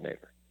offensive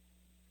coordinator.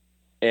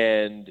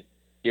 And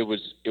it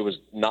was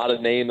not a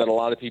name that a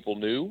lot of people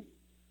knew.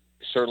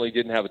 Certainly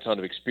didn't have a ton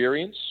of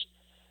experience.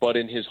 But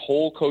in his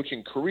whole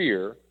coaching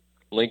career,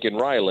 Lincoln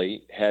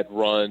Riley had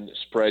run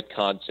spread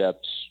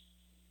concepts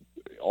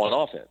on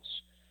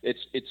offense.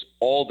 It's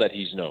all that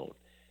he's known.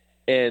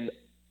 And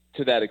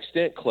to that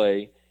extent,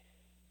 Clay,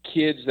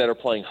 kids that are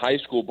playing high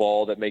school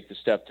ball that make the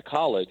step to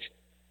college,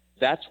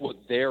 that's what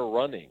they're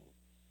running.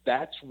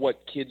 That's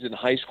what kids in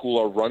high school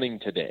are running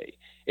today.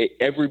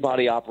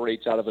 Everybody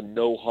operates out of a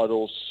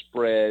no-huddle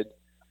spread,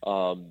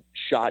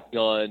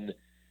 shotgun,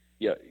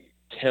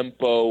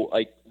 tempo,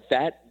 like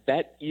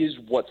that is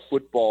what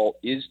football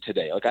is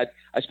today. Like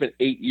I spent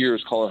 8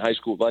 years calling high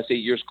school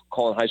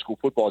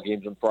football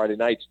games on Friday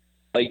nights.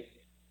 Like,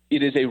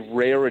 it is a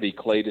rarity,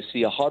 Clay, to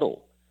see a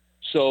huddle.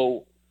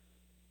 So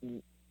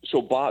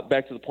Bob,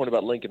 back to the point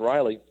about Lincoln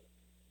Riley,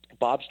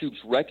 Bob Stoops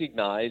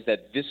recognized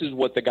that this is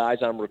what the guys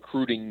I'm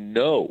recruiting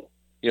know.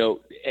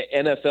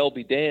 NFL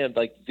be damned,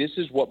 like, this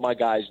is what my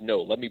guys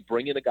know. Let me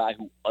bring in a guy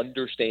who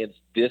understands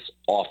this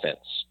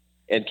offense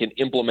and can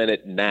implement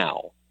it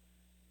now.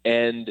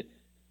 And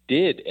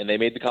they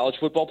made the college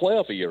football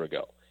playoff a year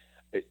ago.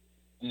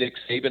 Nick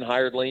Saban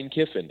hired Lane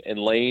Kiffin, and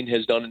Lane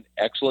has done an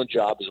excellent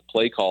job as a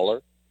play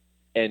caller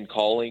and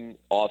calling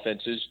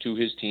offenses to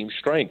his team's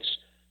strengths.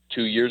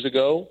 2 years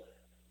ago,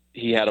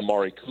 he had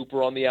Amari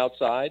Cooper on the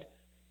outside.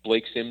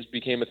 Blake Sims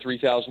became a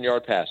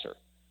 3,000-yard passer.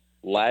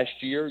 Last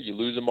year, you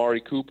lose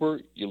Amari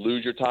Cooper, you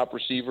lose your top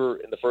receiver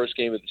in the first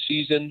game of the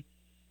season.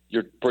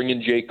 You're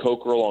bringing Jake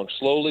Coker along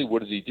slowly.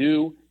 What does he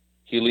do?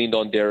 He leaned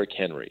on Derrick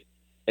Henry,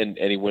 and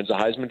he wins a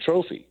Heisman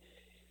Trophy.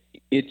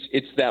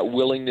 It's that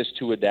willingness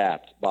to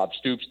adapt. Bob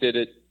Stoops did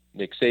it.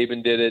 Nick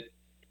Saban did it.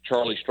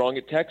 Charlie Strong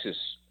at Texas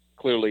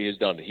clearly has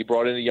done it. He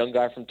brought in a young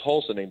guy from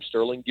Tulsa named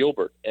Sterling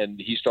Gilbert, and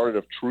he started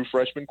a true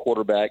freshman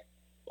quarterback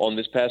on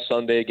this past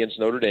Sunday against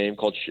Notre Dame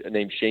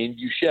named Shane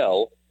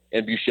Buechele.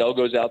 And Buechele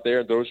goes out there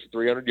and throws for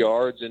 300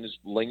 yards and is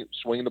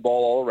swinging the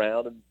ball all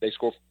around, and they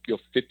score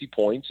 50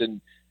 points,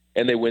 and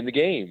they win the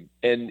game.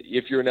 And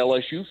if you're an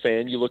LSU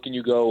fan, you look and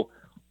you go,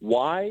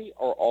 why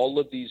are all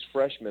of these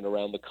freshmen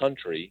around the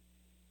country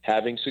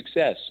having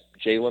success?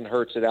 Jalen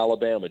Hurts at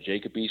Alabama,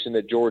 Jacob Eason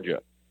at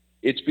Georgia.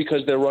 It's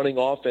because they're running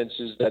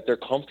offenses that they're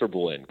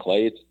comfortable in,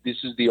 Clay.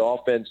 This is the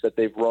offense that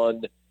they've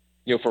run,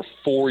 for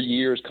 4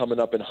 years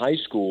coming up in high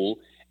school,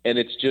 and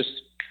it's just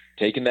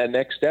taking that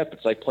next step.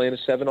 It's like playing a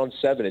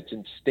 7-on-7. It's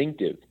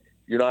instinctive.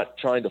 You're not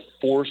trying to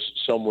force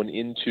someone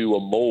into a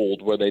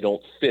mold where they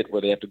don't fit,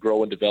 where they have to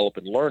grow and develop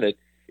and learn it.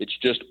 It's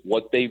just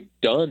what they've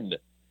done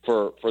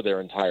for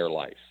their entire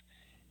life.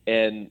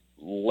 And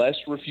Les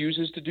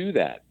refuses to do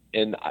that.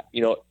 And,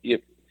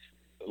 if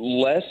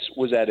Les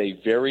was at a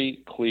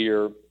very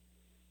clear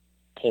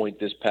point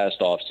this past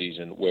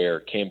offseason where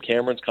Cam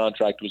Cameron's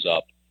contract was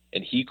up,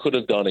 and he could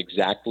have done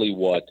exactly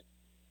what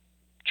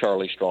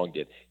Charlie Strong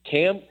did.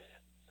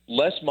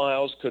 Les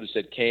Miles could have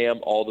said, Cam,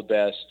 all the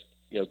best,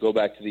 go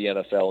back to the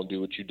NFL and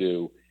do what you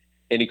do.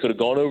 And he could have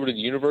gone over to the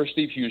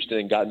University of Houston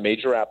and gotten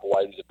Major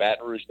Applewhite, who's a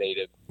Baton Rouge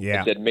native,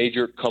 and said,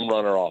 Major, come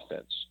run our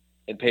offense,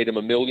 and paid him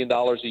 $1 million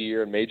a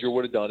year, and Major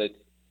would have done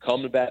it.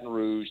 Come to Baton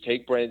Rouge,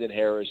 take Brandon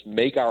Harris,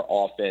 make our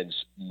offense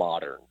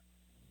modern,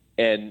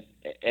 and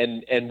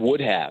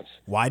would have.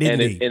 Why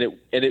didn't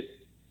he?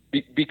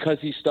 Because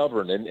he's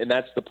stubborn, and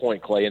that's the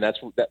point, Clay. And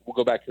we'll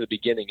go back to the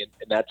beginning, and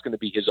that's going to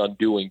be his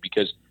undoing,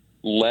 because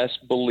Les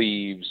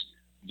believes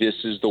this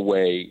is the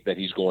way that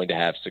he's going to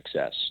have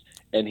success,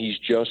 and he's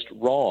just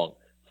wrong.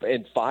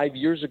 And 5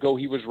 years ago,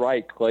 he was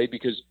right, Clay,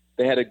 because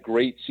they had a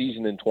great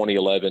season in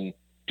 2011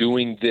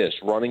 doing this,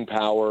 running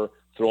power,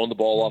 throwing the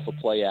ball off of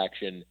play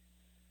action.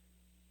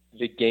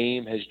 The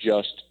game has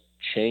just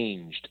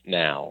changed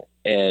now,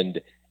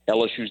 and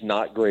LSU's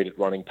not great at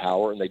running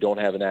power, and they don't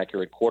have an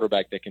accurate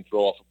quarterback that can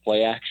throw off of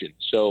play action.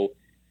 So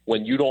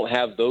when you don't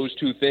have those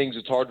two things,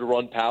 it's hard to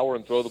run power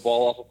and throw the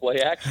ball off of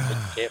play action. But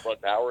you can't run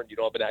power and you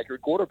don't have an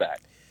accurate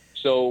quarterback.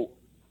 So,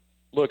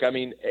 look,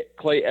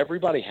 Clay,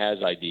 everybody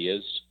has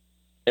ideas.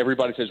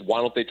 Everybody says, why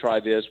don't they try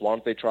this? Why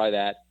don't they try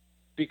that?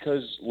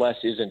 Because Les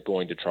isn't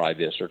going to try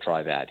this or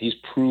try that. He's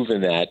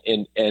proven that,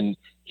 and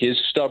his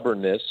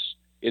stubbornness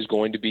is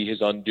going to be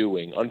his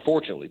undoing,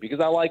 unfortunately, because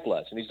I like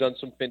Les, and he's done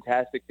some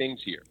fantastic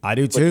things here. I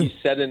do too. But he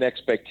set an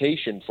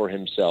expectation for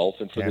himself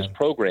and for this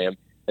program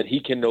that he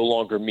can no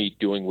longer meet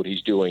doing what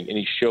he's doing, and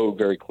he showed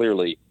very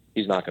clearly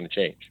he's not going to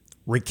change.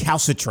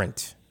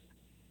 Recalcitrant.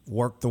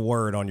 Work the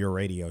word on your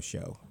radio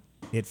show.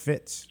 It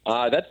fits.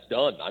 That's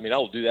done. I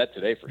will do that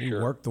today for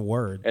sure. Work the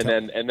word. And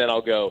then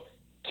I'll go,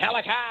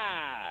 Calico!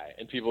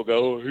 And people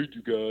go, oh, who's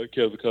the guy,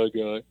 Calico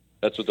guy?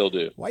 That's what they'll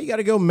do. Why you got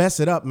to go mess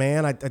it up,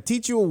 man? I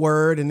teach you a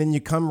word, and then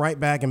you come right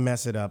back and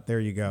mess it up.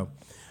 There you go.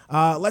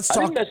 Let's talk.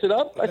 I didn't mess it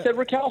up. I said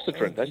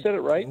recalcitrant. I said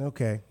it right.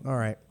 Okay. All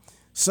right.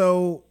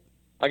 So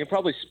I can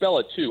probably spell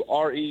it, too.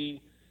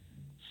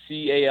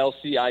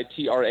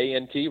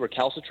 Recalcitrant,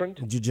 recalcitrant.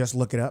 Did you just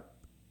look it up?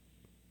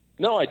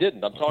 No, I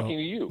didn't. I'm talking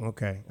to you.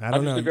 Okay.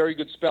 I'm just a very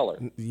good speller.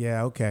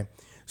 Yeah, okay.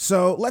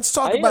 So let's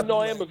talk I about.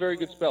 I am a very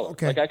good speller.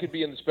 Okay. Like I could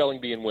be in the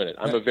spelling bee and win it.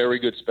 I'm a very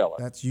good speller.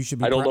 You should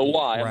be. I don't know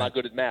why. Right. I'm not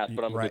good at math,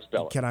 but I'm a good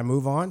speller. Can I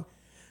move on?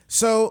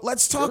 So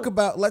let's talk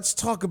about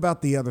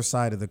the other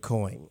side of the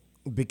coin,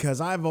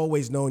 because I've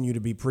always known you to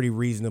be pretty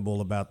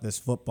reasonable about this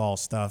football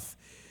stuff.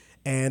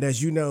 And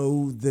as you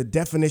know, the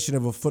definition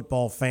of a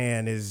football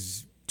fan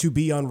is to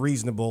be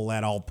unreasonable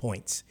at all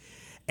points.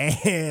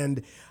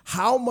 And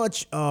how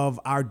much of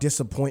our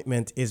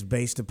disappointment is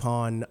based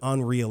upon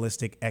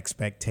unrealistic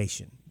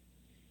expectation?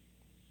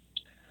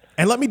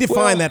 And let me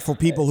define that for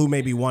people who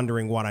may be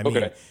wondering what I mean.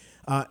 Okay.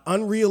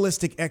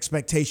 Unrealistic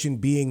expectation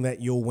being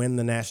that you'll win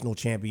the national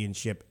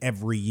championship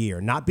every year.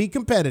 Not be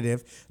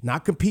competitive,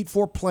 not compete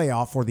for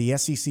playoff or the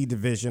SEC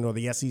division or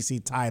the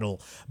SEC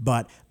title,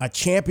 but a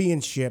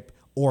championship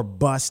or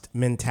bust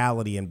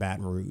mentality in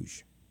Baton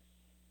Rouge.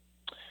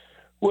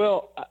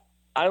 Well,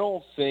 I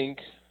don't think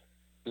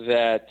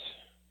that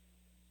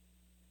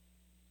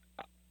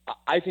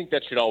 – I think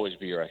that should always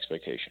be your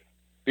expectation.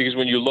 Because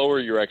when you lower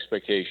your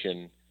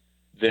expectation,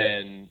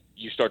 then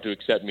you start to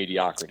accept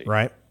mediocrity.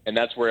 Right. And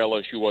that's where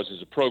LSU was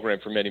as a program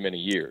for many, many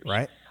years.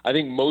 Right. I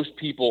think most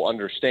people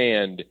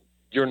understand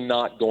you're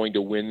not going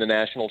to win the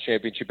national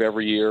championship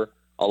every year.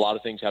 A lot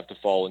of things have to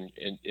fall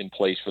in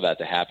place for that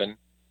to happen.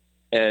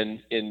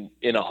 And in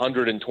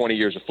 120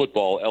 years of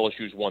football,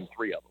 LSU's won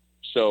 3 of them.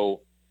 So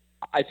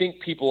I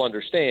think people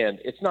understand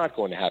it's not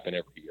going to happen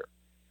every year.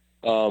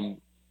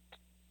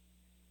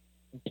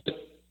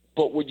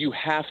 But what you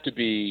have to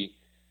be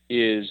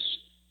is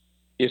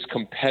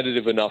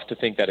competitive enough to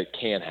think that it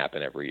can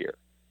happen every year.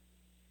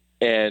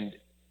 And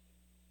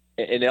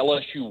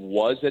LSU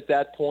was at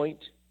that point.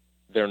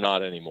 They're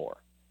not anymore.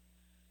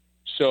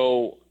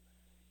 So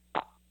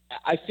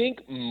I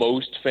think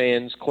most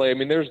fans, Clay, I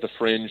mean, there's the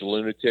fringe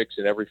lunatics,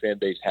 and every fan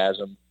base has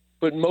them,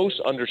 but most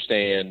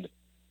understand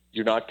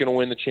you're not going to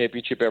win the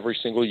championship every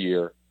single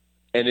year,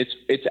 and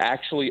it's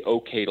actually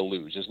okay to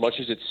lose. As much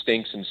as it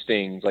stinks and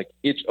stings, like,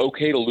 it's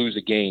okay to lose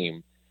a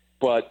game,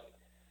 but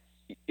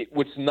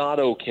what's not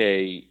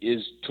okay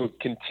is to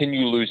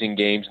continue losing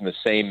games in the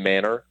same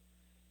manner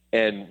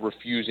and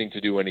refusing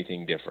to do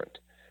anything different.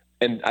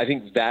 And I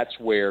think that's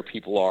where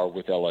people are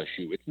with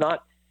LSU. It's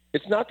not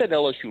that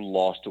LSU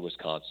lost to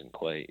Wisconsin,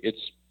 Clay.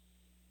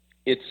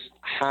 It's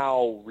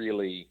how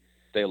really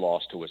they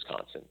lost to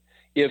Wisconsin.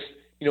 If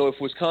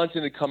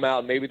Wisconsin had come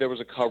out, maybe there was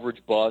a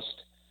coverage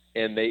bust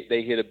and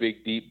they hit a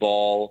big deep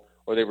ball,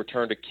 or they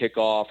returned a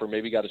kickoff, or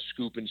maybe got a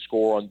scoop and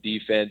score on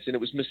defense, and it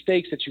was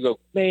mistakes that you go,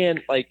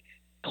 man, like,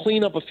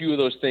 clean up a few of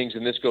those things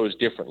and this goes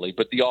differently.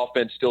 But the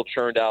offense still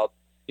churned out,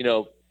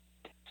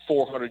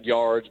 400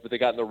 yards, but they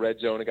got in the red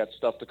zone and got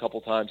stuffed a couple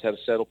times, had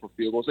to settle for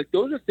field goals. Like,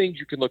 those are things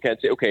you can look at and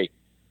say, okay,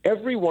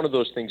 every one of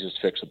those things is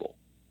fixable.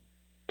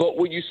 But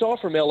what you saw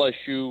from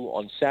LSU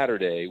on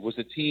Saturday was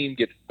the team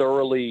get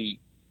thoroughly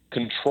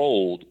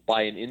controlled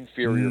by an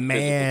inferior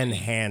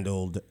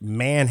manhandled,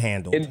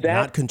 and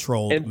not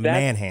controlled, and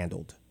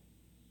manhandled.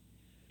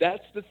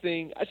 That's the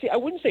thing. I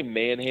wouldn't say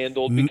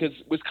manhandled, because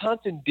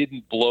Wisconsin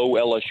didn't blow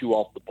LSU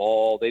off the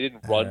ball. They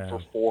didn't run for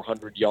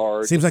 400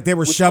 yards. Seems like they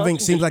were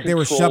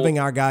shoving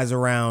our guys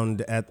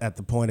around at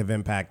the point of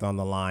impact on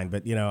the line.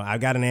 But,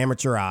 I've got an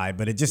amateur eye,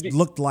 but it just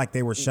looked like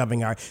they were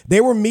shoving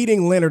they were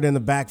meeting Leonard in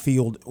the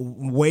backfield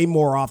way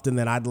more often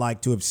than I'd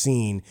like to have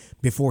seen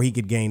before he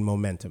could gain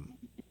momentum.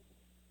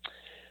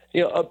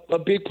 A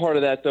big part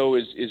of that, though,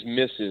 is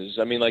misses.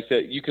 I mean,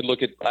 you could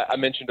look at, I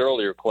mentioned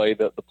earlier, Clay,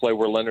 the play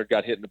where Leonard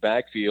got hit in the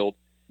backfield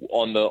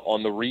on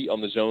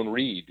the zone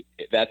read.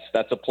 That's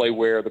a play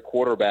where the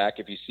quarterback,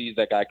 if he sees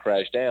that guy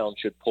crash down,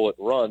 should pull it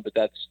and run. But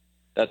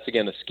that's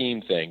again a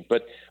scheme thing.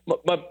 But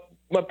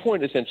my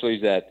point essentially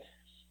is that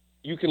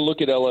you can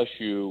look at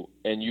LSU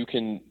and you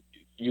can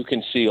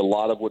see a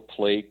lot of what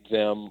plagued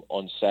them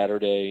on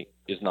Saturday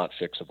is not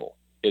fixable.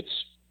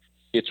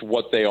 It's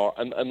what they are,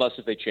 unless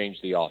if they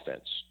change the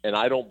offense. And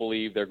I don't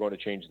believe they're going to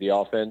change the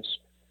offense,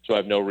 so I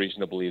have no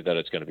reason to believe that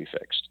it's going to be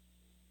fixed.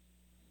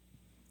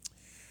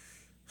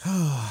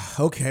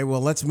 Okay, well,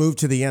 let's move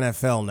to the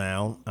NFL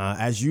now.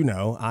 As you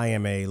know, I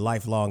am a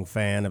lifelong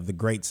fan of the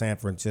great San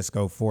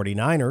Francisco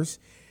 49ers.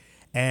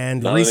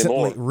 And not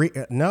recently, what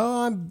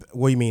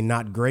do you mean,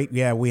 not great?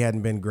 Yeah, we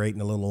hadn't been great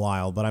in a little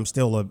while, but I'm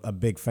still a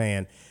big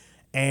fan.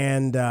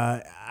 And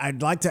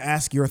I'd like to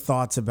ask your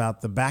thoughts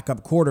about the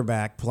backup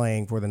quarterback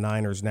playing for the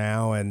Niners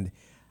now, and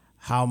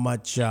how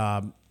much,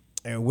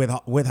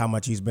 with how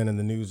much he's been in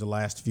the news the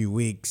last few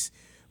weeks.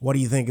 What do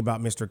you think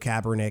about Mr.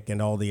 Kaepernick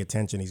and all the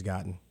attention he's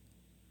gotten?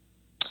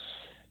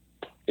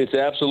 It's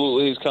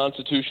absolutely his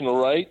constitutional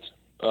right.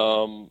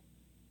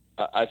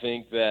 I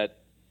think that,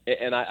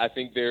 and I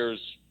think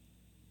there's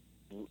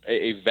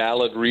a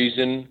valid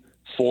reason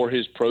for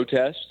his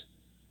protest.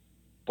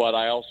 But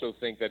I also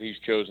think that he's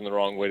chosen the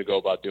wrong way to go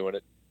about doing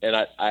it, and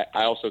I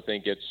also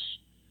think it's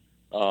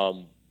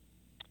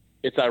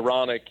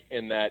ironic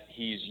in that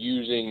he's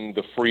using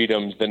the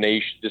freedoms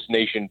this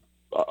nation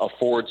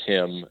affords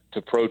him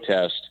to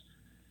protest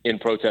in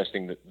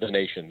protesting the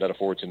nation that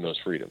affords him those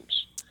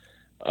freedoms.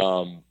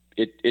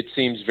 It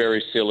seems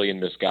very silly and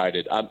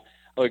misguided.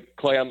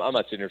 Clay, I'm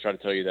not sitting here trying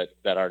to tell you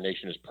that our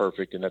nation is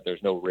perfect and that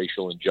there's no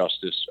racial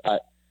injustice.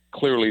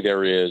 Clearly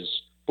there is.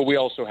 But we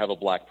also have a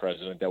black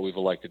president that we've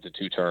elected to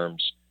 2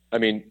 terms. I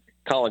mean,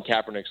 Colin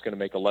Kaepernick's going to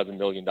make $11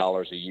 million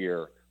a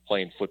year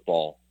playing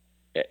football.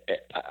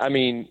 I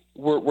mean,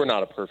 we're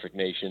not a perfect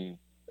nation,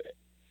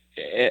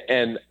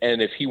 and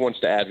if he wants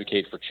to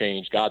advocate for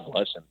change, God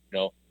bless him.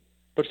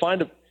 But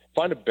find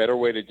a better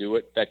way to do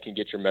it that can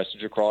get your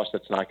message across.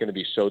 That's not going to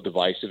be so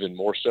divisive, and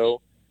more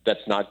so,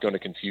 that's not going to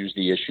confuse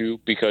the issue,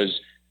 because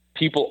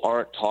people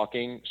aren't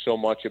talking so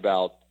much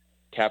about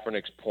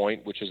Kaepernick's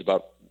point, which is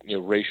about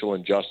racial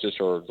injustice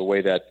or the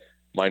way that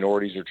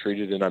minorities are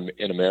treated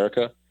in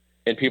America,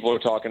 and people are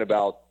talking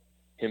about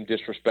him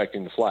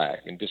disrespecting the flag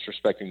and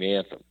disrespecting the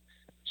anthem.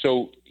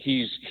 So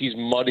he's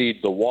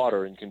muddied the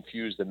water and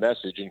confused the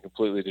message and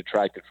completely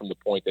detracted from the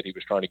point that he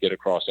was trying to get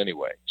across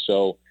anyway.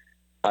 So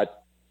I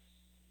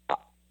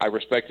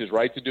respect his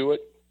right to do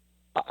it.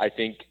 I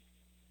think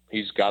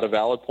he's got a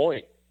valid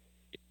point.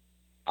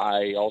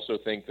 I also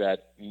think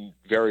that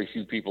very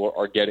few people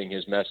are getting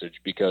his message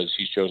because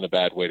he's chosen a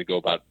bad way to go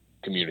about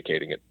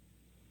communicating it.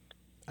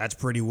 That's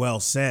pretty well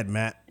said,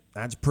 Matt.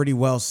 That's pretty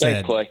well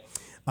said. Thanks, Clay.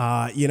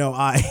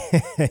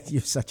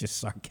 You're such a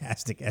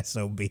sarcastic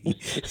SOB.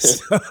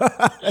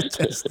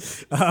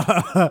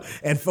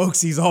 And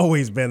folks, he's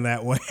always been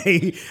that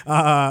way.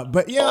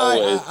 But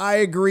yeah, I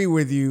agree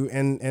with you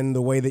and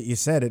the way that you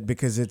said it,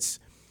 because it's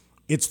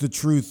the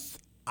truth.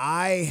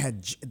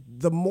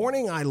 The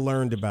morning I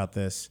learned about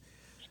this,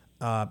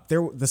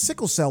 the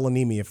Sickle Cell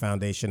Anemia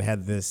Foundation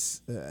had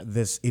this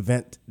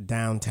event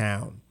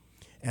downtown.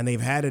 And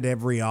they've had it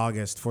every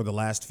August for the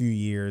last few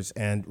years.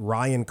 And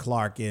Ryan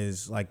Clark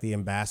is like the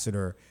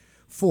ambassador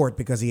for it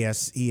because he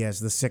has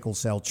the sickle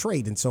cell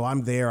trait. And so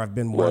I'm there. I've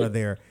been one of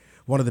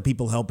the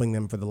people helping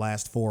them for the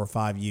last 4 or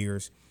 5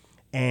 years.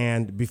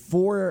 And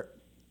before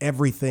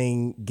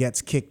everything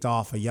gets kicked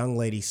off, a young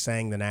lady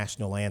sang the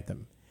national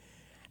anthem.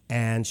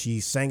 And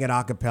she sang it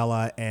a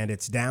cappella, and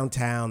it's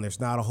downtown. There's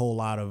not a whole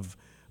lot of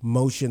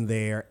motion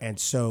there. And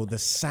so the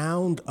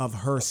sound of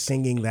her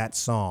singing that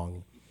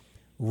song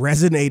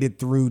resonated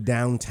through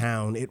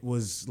downtown. It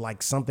was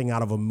like something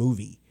out of a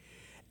movie.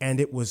 And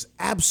it was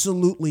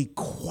absolutely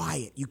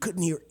quiet. You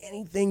couldn't hear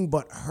anything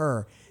but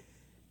her.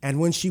 And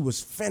when she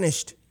was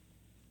finished,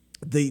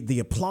 the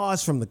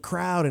applause from the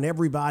crowd and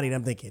everybody, and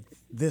I'm thinking,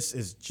 this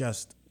is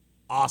just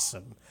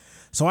awesome.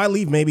 So I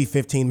leave maybe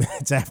 15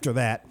 minutes after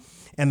that.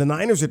 And the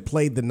Niners had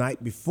played the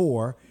night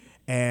before,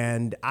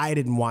 and I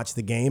didn't watch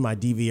the game. I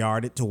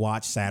DVR'd it to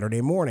watch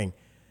Saturday morning.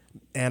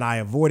 And I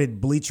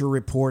avoided Bleacher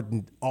Report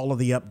and all of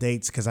the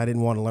updates because I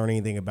didn't want to learn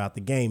anything about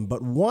the game.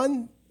 But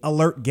one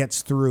alert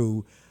gets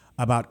through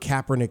about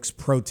Kaepernick's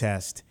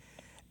protest.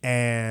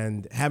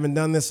 And having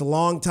done this a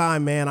long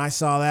time, man, I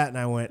saw that and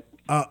I went,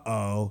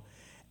 uh-oh.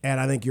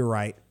 And I think you're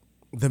right.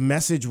 The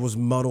message was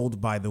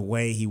muddled by the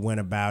way he went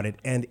about it.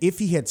 And if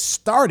he had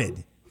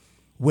started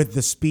with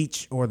the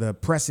speech or the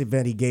press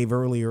event he gave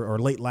earlier or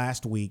late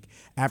last week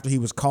after he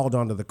was called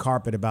onto the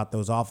carpet about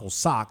those awful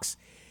socks,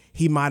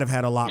 he might have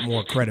had a lot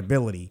more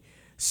credibility.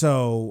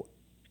 So,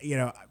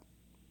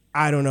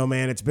 I don't know,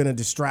 man. It's been a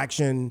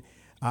distraction.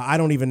 I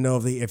don't even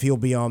know if he'll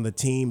be on the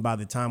team by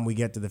the time we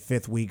get to the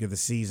 5th week of the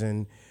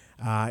season.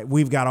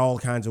 We've got all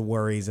kinds of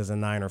worries as a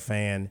Niner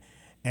fan.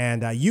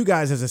 And you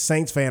guys as a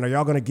Saints fan, are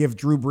y'all going to give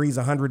Drew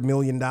Brees $100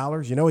 million?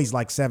 You know he's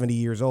like 70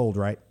 years old,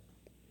 right?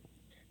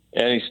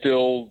 And he's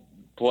still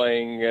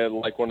playing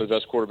like one of the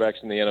best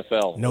quarterbacks in the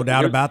NFL. No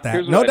doubt about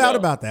that. No doubt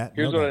about that.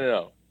 Here's what I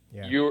know.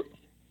 Yeah.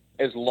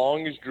 As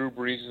long as Drew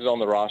Brees is on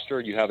the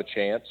roster, you have a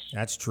chance.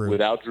 That's true.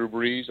 Without Drew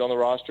Brees on the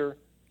roster,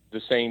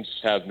 the Saints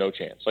have no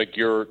chance. Like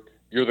you're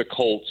the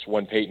Colts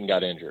when Peyton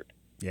got injured.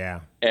 Yeah.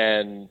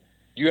 And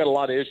you had a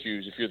lot of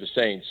issues if you're the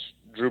Saints.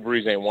 Drew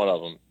Brees ain't one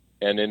of them.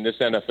 And in this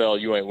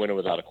NFL, you ain't winning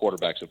without a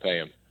quarterback, so pay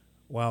him.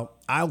 Well,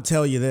 I'll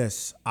tell you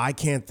this. I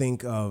can't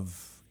think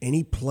of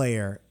any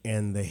player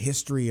in the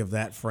history of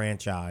that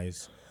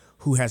franchise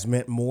who has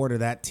meant more to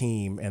that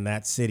team and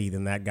that city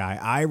than that guy.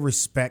 I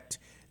respect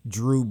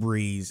Drew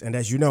Brees. And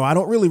as you know, I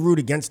don't really root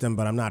against him,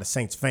 but I'm not a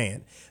Saints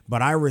fan.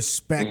 But I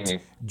respect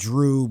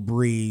Drew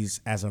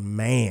Brees as a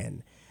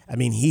man. I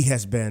mean, he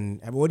has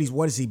been, what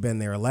has he been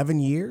there,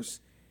 11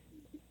 years?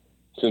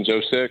 Since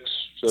 06,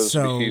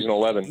 so season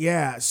 11.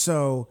 Yeah,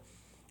 so,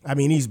 I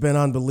mean, he's been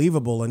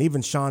unbelievable. And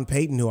even Sean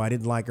Payton, who I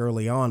didn't like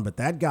early on, but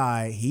that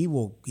guy,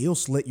 he'll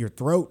slit your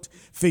throat,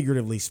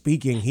 figuratively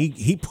speaking.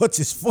 He puts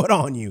his foot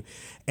on you,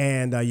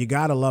 and you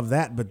got to love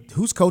that. But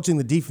who's coaching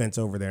the defense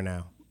over there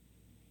now?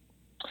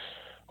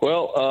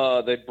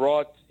 Well, they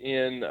brought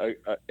in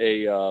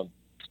a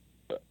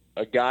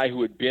guy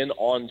who had been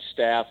on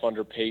staff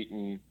under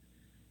Peyton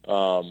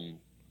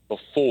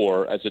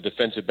before as a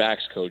defensive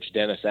backs coach,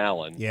 Dennis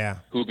Allen,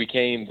 who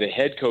became the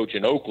head coach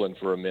in Oakland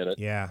for a minute.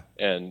 Yeah.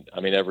 And, I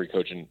mean, every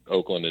coach in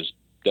Oakland is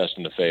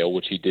destined to fail,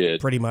 which he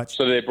did. Pretty much.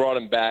 So they brought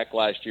him back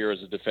last year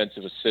as a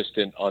defensive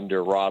assistant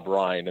under Rob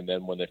Ryan, and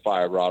then when they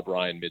fired Rob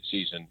Ryan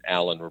midseason,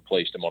 Allen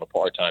replaced him on a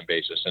part-time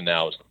basis, and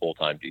now is the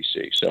full-time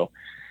DC. So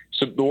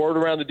the word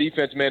around the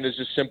defense, man, is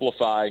just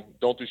simplify.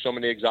 Don't do so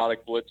many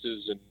exotic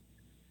blitzes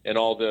and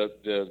all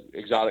the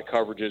exotic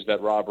coverages that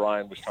Rob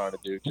Ryan was trying to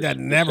do. That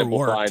never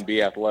simplify worked. And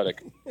be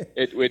athletic.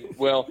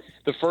 Well,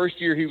 the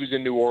first year he was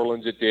in New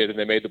Orleans, it did, and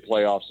they made the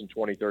playoffs in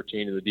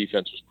 2013, and the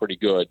defense was pretty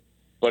good.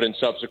 But in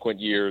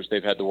subsequent years,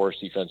 they've had the worst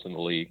defense in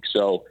the league.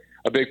 So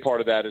a big part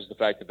of that is the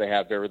fact that they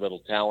have very little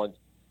talent.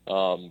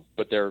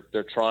 But they're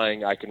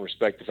trying. I can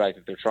respect the fact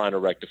that they're trying to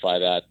rectify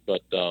that.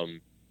 But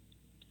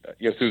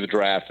through the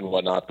draft and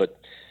whatnot. But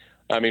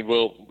I mean,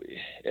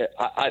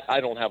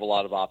 I don't have a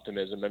lot of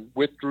optimism. And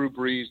with Drew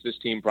Brees, this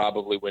team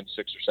probably wins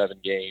 6 or 7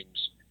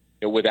 games.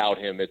 without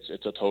him, it's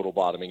a total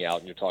bottoming out,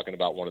 and you're talking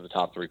about one of the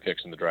top 3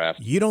 picks in the draft.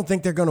 You don't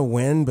think they're going to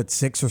win but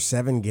 6 or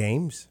 7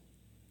 games?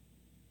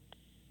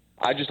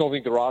 I just don't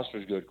think the roster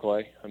is good,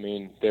 Clay. I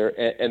mean,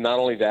 and not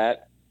only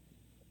that,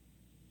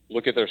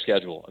 look at their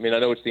schedule. I mean, I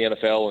know it's the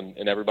NFL,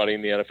 and everybody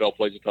in the NFL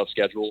plays a tough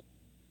schedule,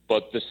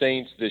 but the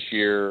Saints this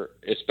year,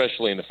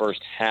 especially in the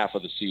first half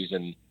of the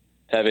season,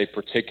 have a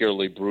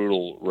particularly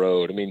brutal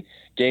road. I mean,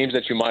 games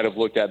that you might have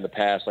looked at in the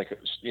past, like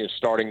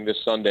starting this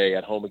Sunday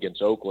at home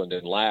against Oakland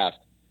and laughed.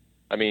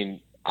 I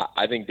mean,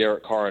 I think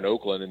Derek Carr in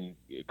Oakland and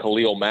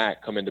Khalil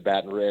Mack come into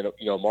Baton Rouge,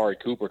 Amari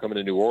Cooper come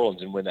into New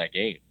Orleans and win that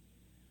game.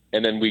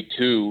 And then week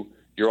 2,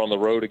 you're on the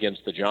road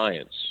against the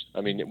Giants.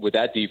 I mean, with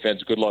that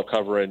defense, good luck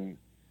covering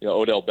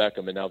Odell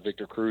Beckham, and now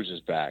Victor Cruz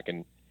is back.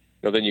 And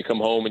then you come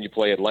home and you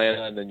play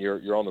Atlanta, and then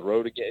you're on the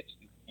road again.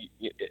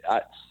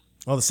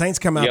 Well, the Saints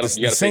come out. The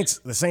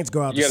Saints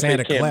go out to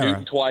Santa Clara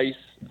Newton twice.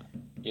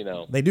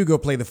 They do go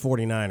play the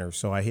 49ers.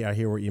 So I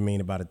hear what you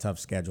mean about a tough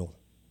schedule.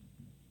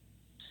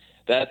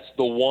 That's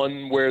the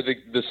one where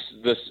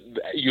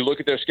you look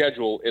at their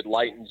schedule, it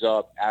lightens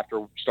up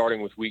after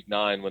starting with week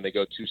 9 when they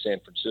go to San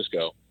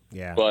Francisco.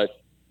 Yeah.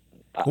 But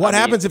what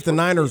happens if the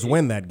Niners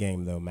win that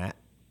game, though, Matt?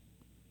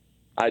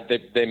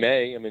 They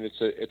may. I mean,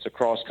 it's a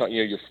cross.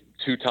 You're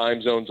 2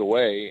 time zones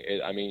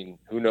away. I mean,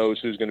 who knows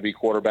who's going to be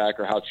quarterback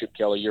or how Chip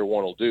Kelly year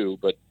 1 will do?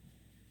 But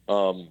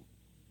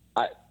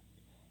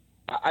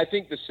I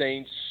think the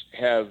Saints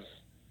have.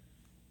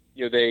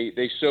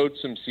 They sowed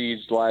some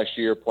seeds last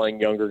year playing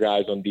younger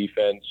guys on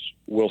defense.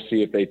 We'll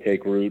see if they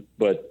take root.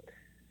 But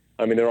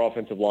I mean, their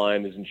offensive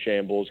line is in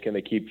shambles. Can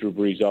they keep Drew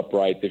Brees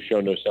upright? They've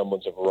shown no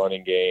semblance of a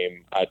running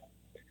game.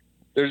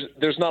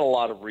 There's not a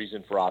lot of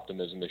reason for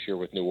optimism this year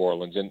with New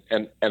Orleans,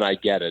 and I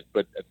get it.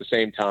 But at the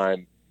same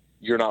time,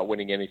 you're not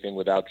winning anything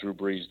without Drew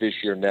Brees this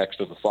year,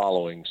 next, or the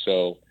following.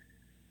 So,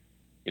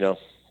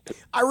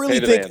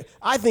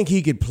 I think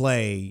he could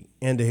play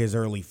into his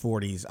early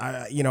 40s.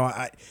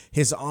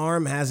 His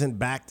arm hasn't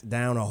backed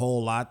down a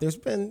whole lot. There's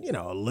been,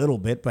 a little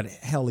bit, but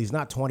hell, he's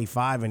not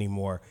 25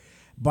 anymore.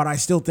 But I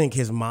still think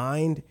his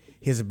mind,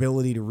 his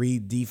ability to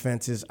read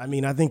defenses, I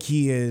mean, I think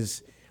he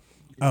is.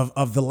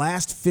 Of the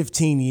last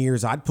 15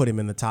 years, I'd put him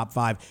in the top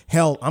 5.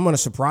 Hell, I'm going to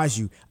surprise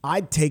you.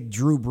 I'd take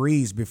Drew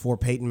Brees before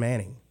Peyton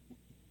Manning.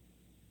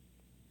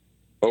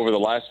 Over the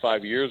last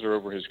 5 years or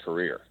over his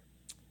career?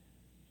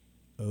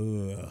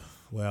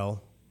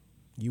 Well,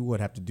 you would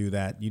have to do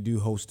that. You do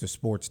host a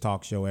sports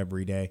talk show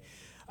every day.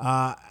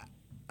 I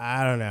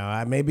don't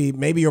know.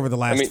 Maybe over the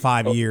last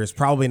 5 years,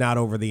 probably not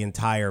over the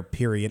entire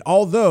period.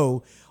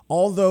 Although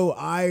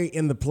I,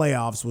 in the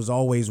playoffs, was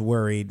always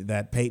worried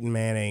that Peyton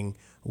Manning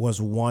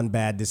was one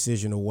bad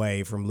decision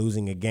away from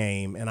losing a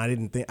game, and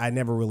I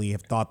never really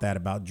have thought that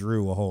about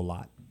Drew a whole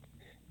lot.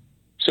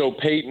 So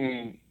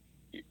Peyton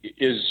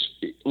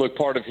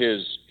part of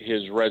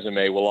his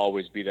resume will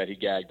always be that he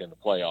gagged in the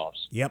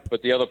playoffs. Yep.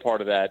 But the other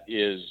part of that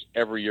is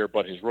every year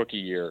but his rookie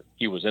year,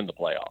 he was in the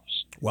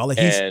playoffs. Well,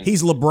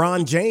 he's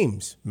LeBron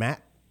James,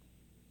 Matt.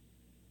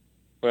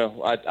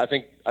 Well, I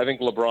think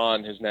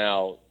LeBron has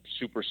now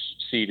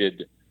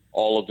superseded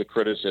all of the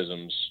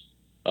criticisms.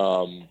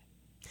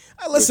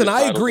 Listen,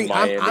 I agree.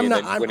 I'm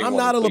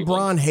not a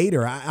LeBron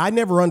hater. I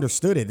never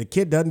understood it. The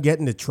kid doesn't get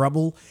into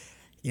trouble.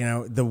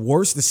 The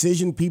worst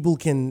decision people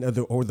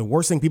or the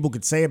worst thing people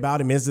could say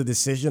about him is the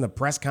decision, a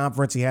press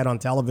conference he had on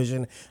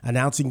television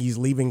announcing he's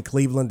leaving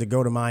Cleveland to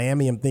go to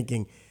Miami. I'm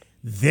thinking,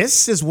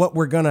 this is what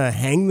we're going to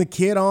hang the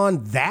kid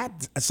on?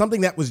 That?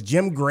 Something that was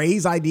Jim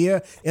Gray's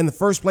idea in the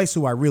first place,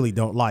 who I really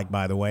don't like,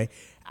 by the way.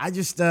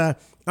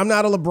 I'm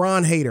not a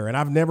LeBron hater, and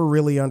I've never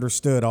really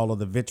understood all of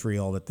the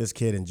vitriol that this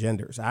kid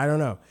engenders. I don't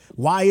know.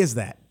 Why is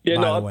that,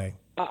 by the way?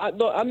 I'm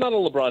not a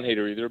LeBron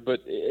hater either,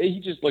 but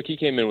he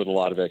came in with a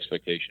lot of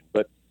expectation.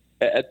 But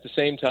at the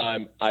same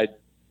time, I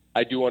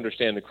do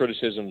understand the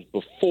criticisms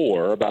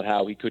before about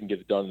how he couldn't get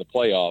it done in the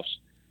playoffs,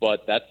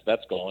 but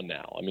that's gone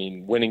now. I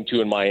mean, winning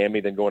 2 in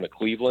Miami, then going to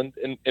Cleveland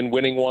and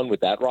winning 1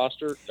 with that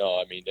roster. No,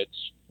 I mean,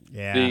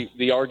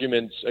 the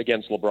arguments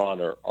against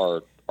LeBron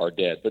are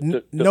dead. But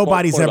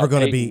nobody's ever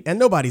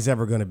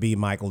going to be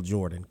Michael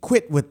Jordan.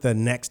 Quit with the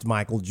next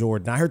Michael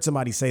Jordan. I heard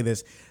somebody say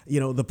this.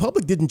 The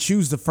public didn't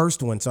choose the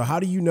first one, so how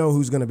do you know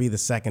who's going to be the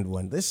second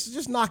one?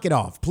 Just knock it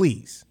off,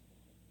 please.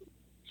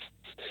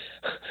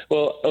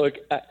 Well, look,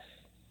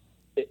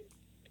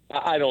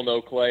 I don't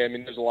know, Clay. I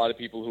mean, there's a lot of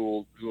people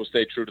who will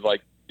stay true to,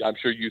 I'm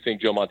sure you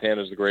think Joe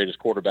Montana is the greatest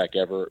quarterback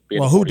ever.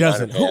 Well, who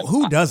doesn't?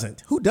 Who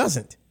doesn't? Who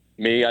doesn't?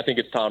 Me, I think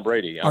it's Tom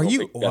Brady. Are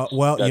you?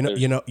 Well,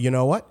 you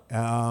know what?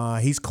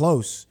 He's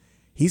close.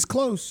 He's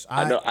close.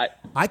 I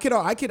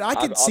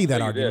could see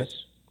that argument.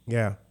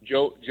 Yeah.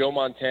 Joe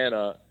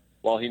Montana,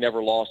 while he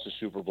never lost a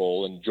Super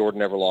Bowl and Jordan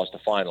never lost the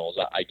finals,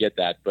 I get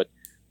that. But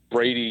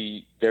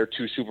Brady, their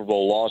 2 Super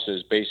Bowl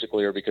losses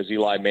basically are because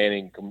Eli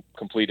Manning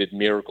completed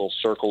miracle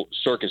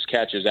circus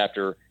catches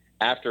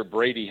after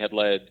Brady had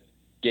led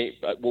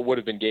what would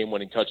have been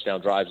game-winning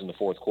touchdown drives in the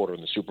fourth quarter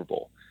in the Super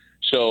Bowl.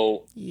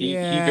 So he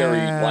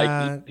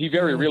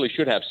very really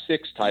should have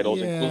 6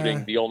 titles,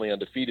 including the only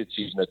undefeated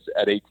season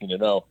at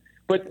 18-0.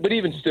 But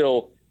even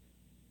still,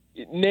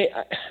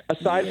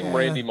 aside from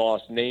Randy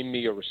Moss, name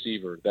me a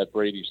receiver that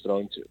Brady's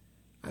thrown to.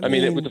 I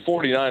mean, with the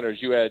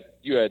 49ers, you had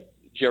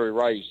Jerry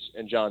Rice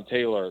and John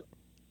Taylor,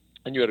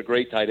 and you had a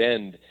great tight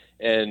end,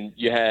 and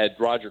you had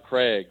Roger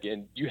Craig,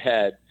 and you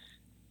had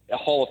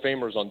Hall of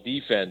Famers on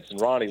defense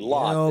and Ronnie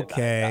Lott.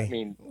 Okay. I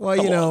mean,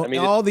 well,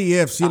 all the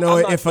ifs. I'm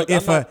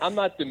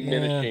not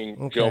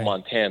diminishing Joe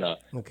Montana,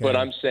 but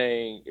I'm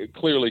saying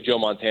clearly Joe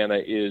Montana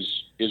is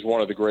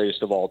one of the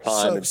greatest of all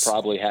time, and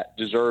probably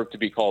deserved to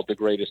be called the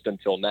greatest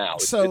until now.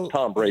 It's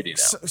Tom Brady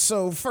now.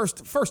 So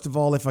first of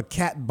all, if a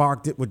cat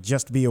barked, it would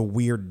just be a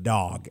weird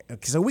dog.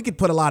 So we could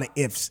put a lot of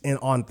ifs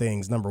on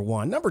things. Number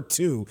one. Number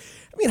two.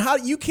 I mean,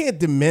 you can't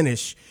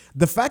diminish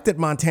the fact that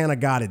Montana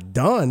got it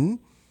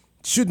done.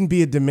 Shouldn't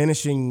be a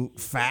diminishing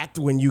fact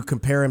when you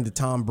compare him to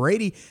Tom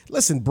Brady.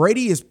 Listen,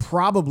 Brady is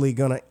probably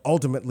going to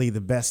ultimately the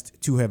best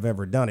to have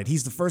ever done it.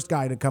 He's the first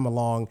guy to come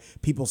along.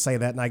 People say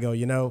that, and I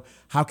go,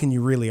 how can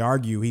you really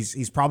argue?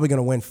 He's probably going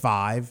to win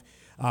 5,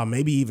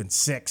 maybe even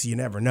 6. You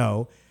never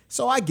know.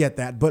 So I get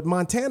that. But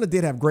Montana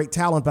did have great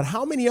talent. But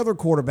how many other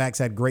quarterbacks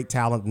had great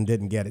talent and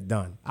didn't get it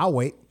done? I'll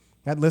wait.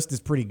 That list is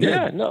pretty good.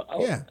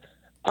 Yeah.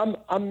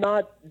 I'm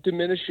not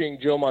diminishing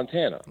Joe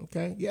Montana.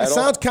 Okay. Yeah,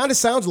 it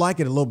sounds like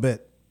it a little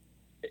bit.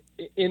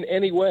 In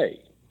any way.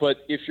 But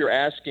if you're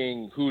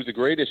asking who the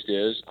greatest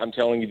is, I'm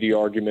telling you the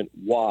argument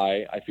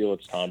why I feel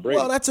it's Tom Brady.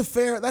 Well, that's a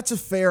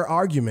fair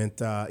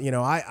argument.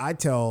 I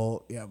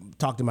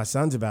talk to my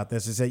sons about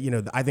this. I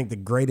say, I think the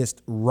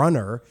greatest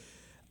runner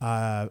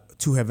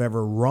to have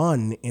ever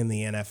run in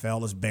the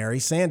NFL is Barry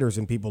Sanders,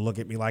 and people look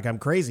at me like I'm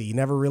crazy. He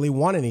never really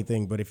won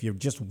anything, but if you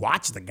just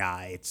watch the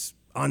guy, it's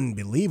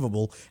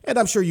unbelievable. And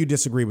I'm sure you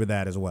disagree with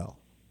that as well.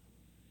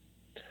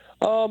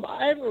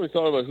 I haven't really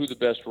thought about who the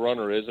best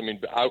runner is. I mean,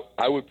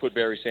 I would put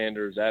Barry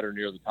Sanders at or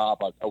near the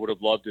top. I would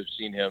have loved to have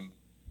seen him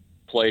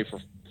play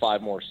for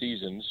 5 more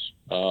seasons.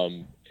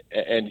 And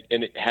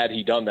had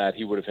he done that,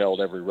 he would have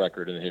held every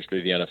record in the history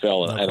of the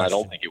NFL. And I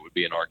don't think it would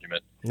be an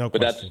argument.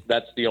 But that's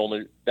the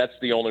only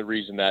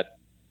reason that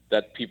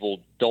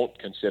people don't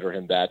consider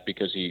him that,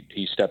 because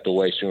he stepped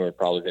away sooner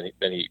probably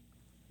than he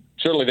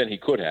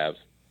could have.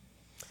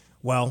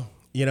 Well,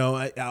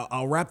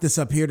 I'll wrap this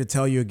up here to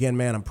tell you again,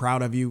 man, I'm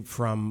proud of you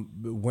from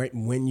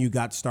when you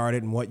got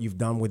started and what you've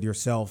done with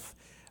yourself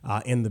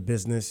in the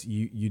business.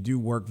 You do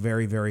work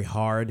very, very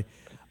hard.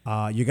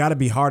 You got to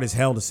be hard as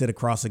hell to sit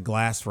across a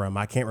glass from.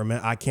 I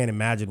can't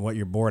imagine what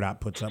your board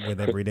op puts up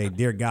with every day.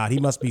 Dear God, he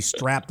must be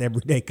strapped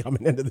every day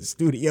coming into the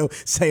studio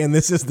saying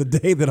this is the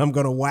day that I'm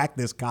going to whack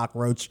this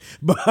cockroach.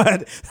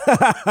 But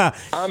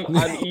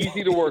I'm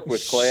easy to work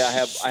with, Clay.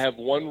 I have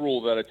one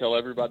rule that I tell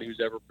everybody who's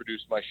ever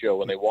produced my show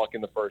when they walk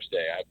in the first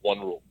day. I have one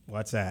rule.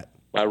 What's that?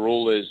 My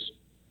rule is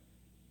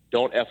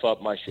don't F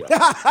up my show.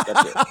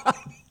 That's it.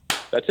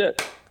 That's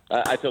it.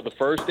 I tell the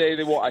first day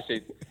they will. I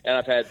say, and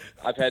I've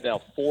had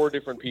now 4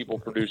 different people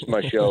produce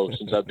my show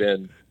since I've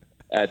been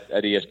at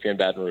ESPN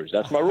Baton Rouge.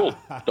 That's my rule.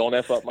 Don't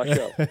F up my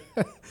show.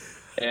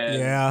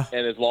 And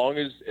as long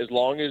as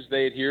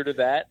they adhere to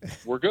that,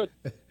 we're good.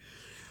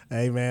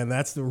 Hey man,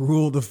 that's the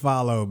rule to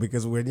follow,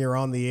 because when you're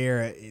on the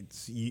air,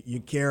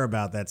 you care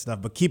about that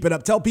stuff. But keep it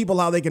up. Tell people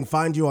how they can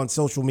find you on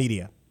social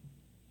media.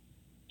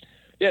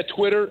 Yeah,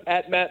 Twitter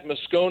at Matt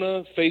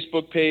Moscona.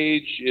 Facebook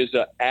page is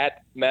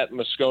at Matt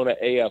Moscona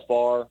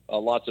AFR.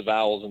 Lots of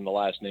vowels in the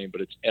last name, but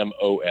it's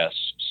Moscona.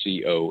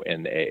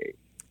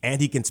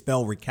 And he can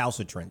spell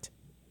recalcitrant.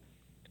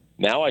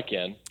 Now I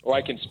can, or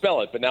I can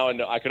spell it, but now I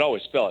know. I could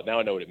always spell it. Now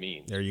I know what it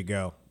means. There you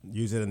go.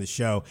 Use it in the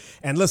show.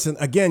 And listen,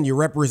 again, you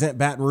represent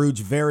Baton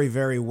Rouge very,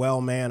 very well,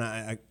 man.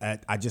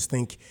 I just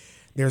think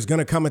there's going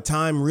to come a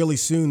time really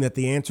soon that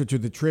the answer to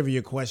the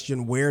trivia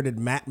question, where did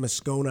Matt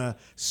Moscona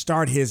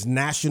start his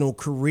national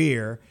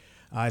career,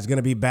 is going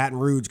to be Baton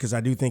Rouge, because I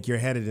do think you're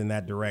headed in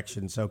that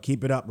direction. So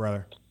keep it up,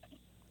 brother.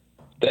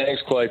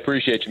 Thanks, Clay.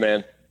 Appreciate you,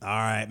 man. All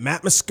right.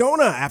 Matt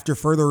Moscona after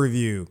further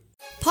review.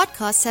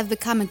 Podcasts have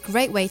become a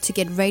great way to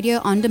get radio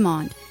on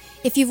demand.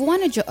 If you've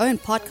wanted your own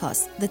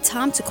podcast, the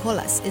time to call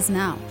us is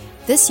now.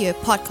 This year,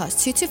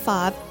 Podcast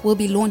 225 will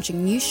be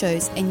launching new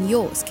shows, and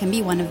yours can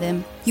be one of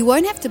them. You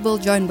won't have to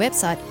build your own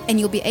website, and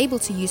you'll be able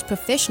to use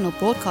professional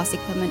broadcast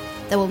equipment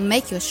that will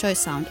make your show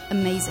sound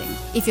amazing.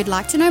 If you'd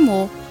like to know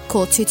more,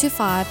 call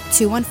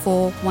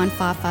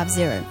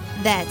 225-214-1550.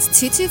 That's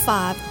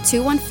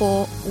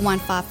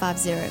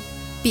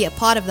 225-214-1550. Be a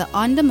part of the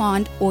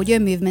on-demand audio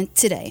movement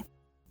today.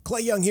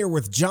 Clay Young here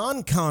with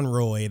John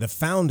Conroy, the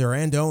founder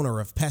and owner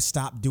of Pest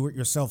Stop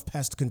Do-It-Yourself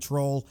Pest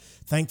Control.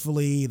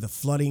 Thankfully, the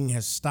flooding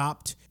has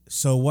stopped.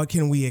 So what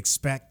can we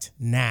expect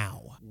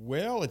now?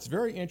 Well, it's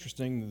very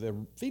interesting. The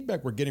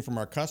feedback we're getting from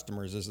our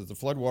customers is that the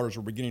floodwaters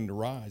are beginning to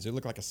rise. They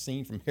look like a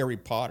scene from Harry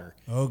Potter.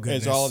 Oh,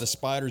 goodness. As all of the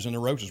spiders and the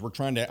roaches were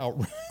trying to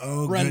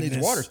outrun these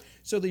waters.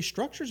 So these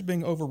structures are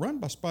being overrun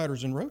by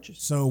spiders and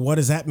roaches. So what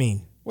does that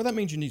mean? Well, that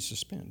means you need to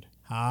suspend.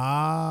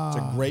 Ah. It's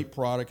a great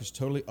product. It's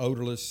totally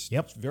odorless.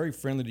 Yep. It's very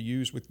friendly to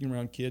use with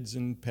around kids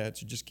and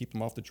pets. You just keep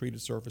them off the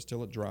treated surface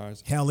till it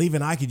dries. Hell,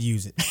 even I could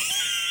use it.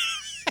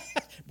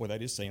 Boy,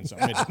 that is saying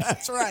something.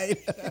 That's right.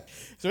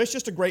 So it's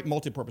just a great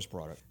multi-purpose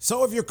product.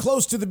 So if you're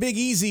close to the Big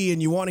Easy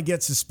and you want to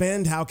get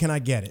Suspend, how can I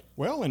get it?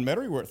 Well, in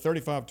Metairie, we're at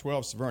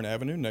 3512 Severn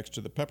Avenue next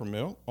to the Pepper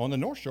Mill. On the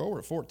North Shore, we're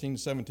at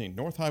 1417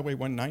 North Highway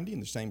 190 in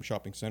the same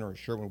shopping center as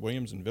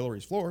Sherwin-Williams and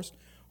Villeries Florist.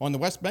 On the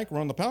West Bank,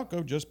 we're on the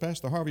Palco just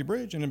past the Harvey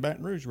Bridge. And in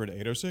Baton Rouge, we're at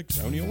 806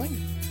 O'Neill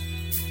Lane.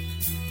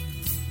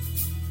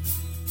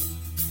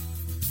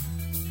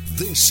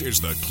 This is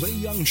the Clay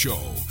Young Show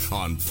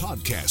on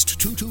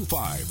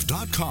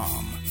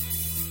podcast225.com.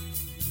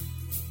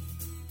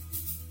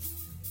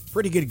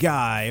 Pretty good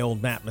guy,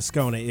 old Matt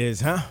Moscona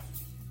is, huh?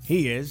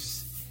 He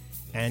is.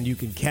 And you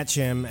can catch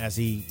him as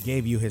he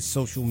gave you his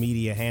social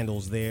media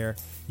handles there.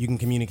 You can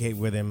communicate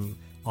with him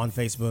on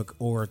Facebook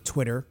or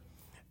Twitter.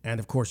 And,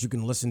 of course, you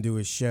can listen to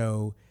his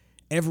show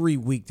every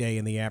weekday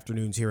in the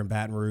afternoons here in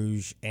Baton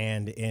Rouge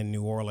and in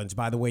New Orleans.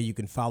 By the way, you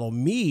can follow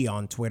me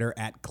on Twitter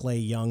at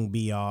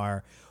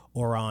ClayYoungBR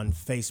or on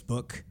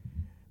Facebook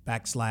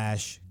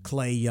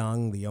 /Clay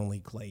Young, the only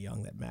Clay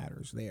Young that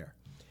matters there.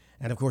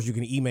 And, of course, you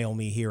can email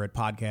me here at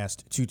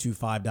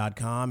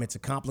podcast225.com. It's a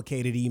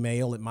complicated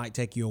email. It might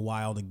take you a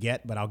while to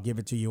get, but I'll give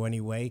it to you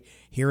anyway.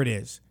 Here it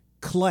is,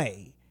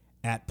 Clay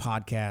at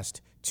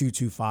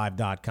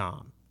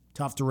podcast225.com.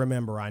 Tough to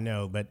remember, I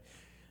know, but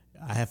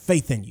I have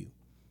faith in you.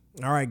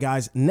 All right,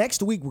 guys,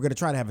 next week we're going to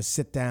try to have a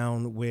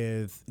sit-down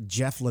with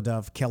Jeff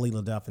LaDuff, Kelly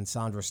LaDuff, and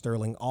Sandra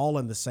Sterling all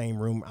in the same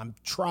room. I'm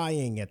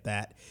trying at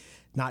that.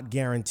 Not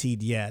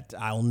guaranteed yet.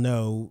 I'll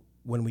know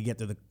when we get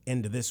to the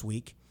end of this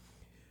week.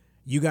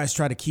 You guys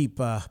try to keep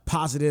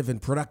positive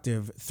and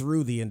productive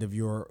through the end of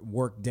your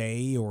work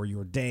day or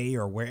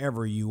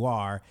wherever you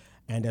are.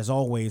 And as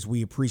always,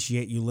 we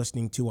appreciate you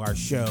listening to our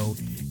show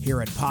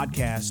here at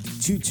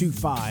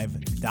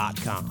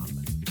podcast225.com.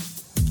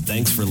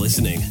 Thanks for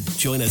listening.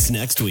 Join us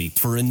next week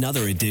for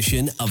another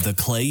edition of The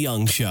Clay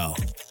Young Show.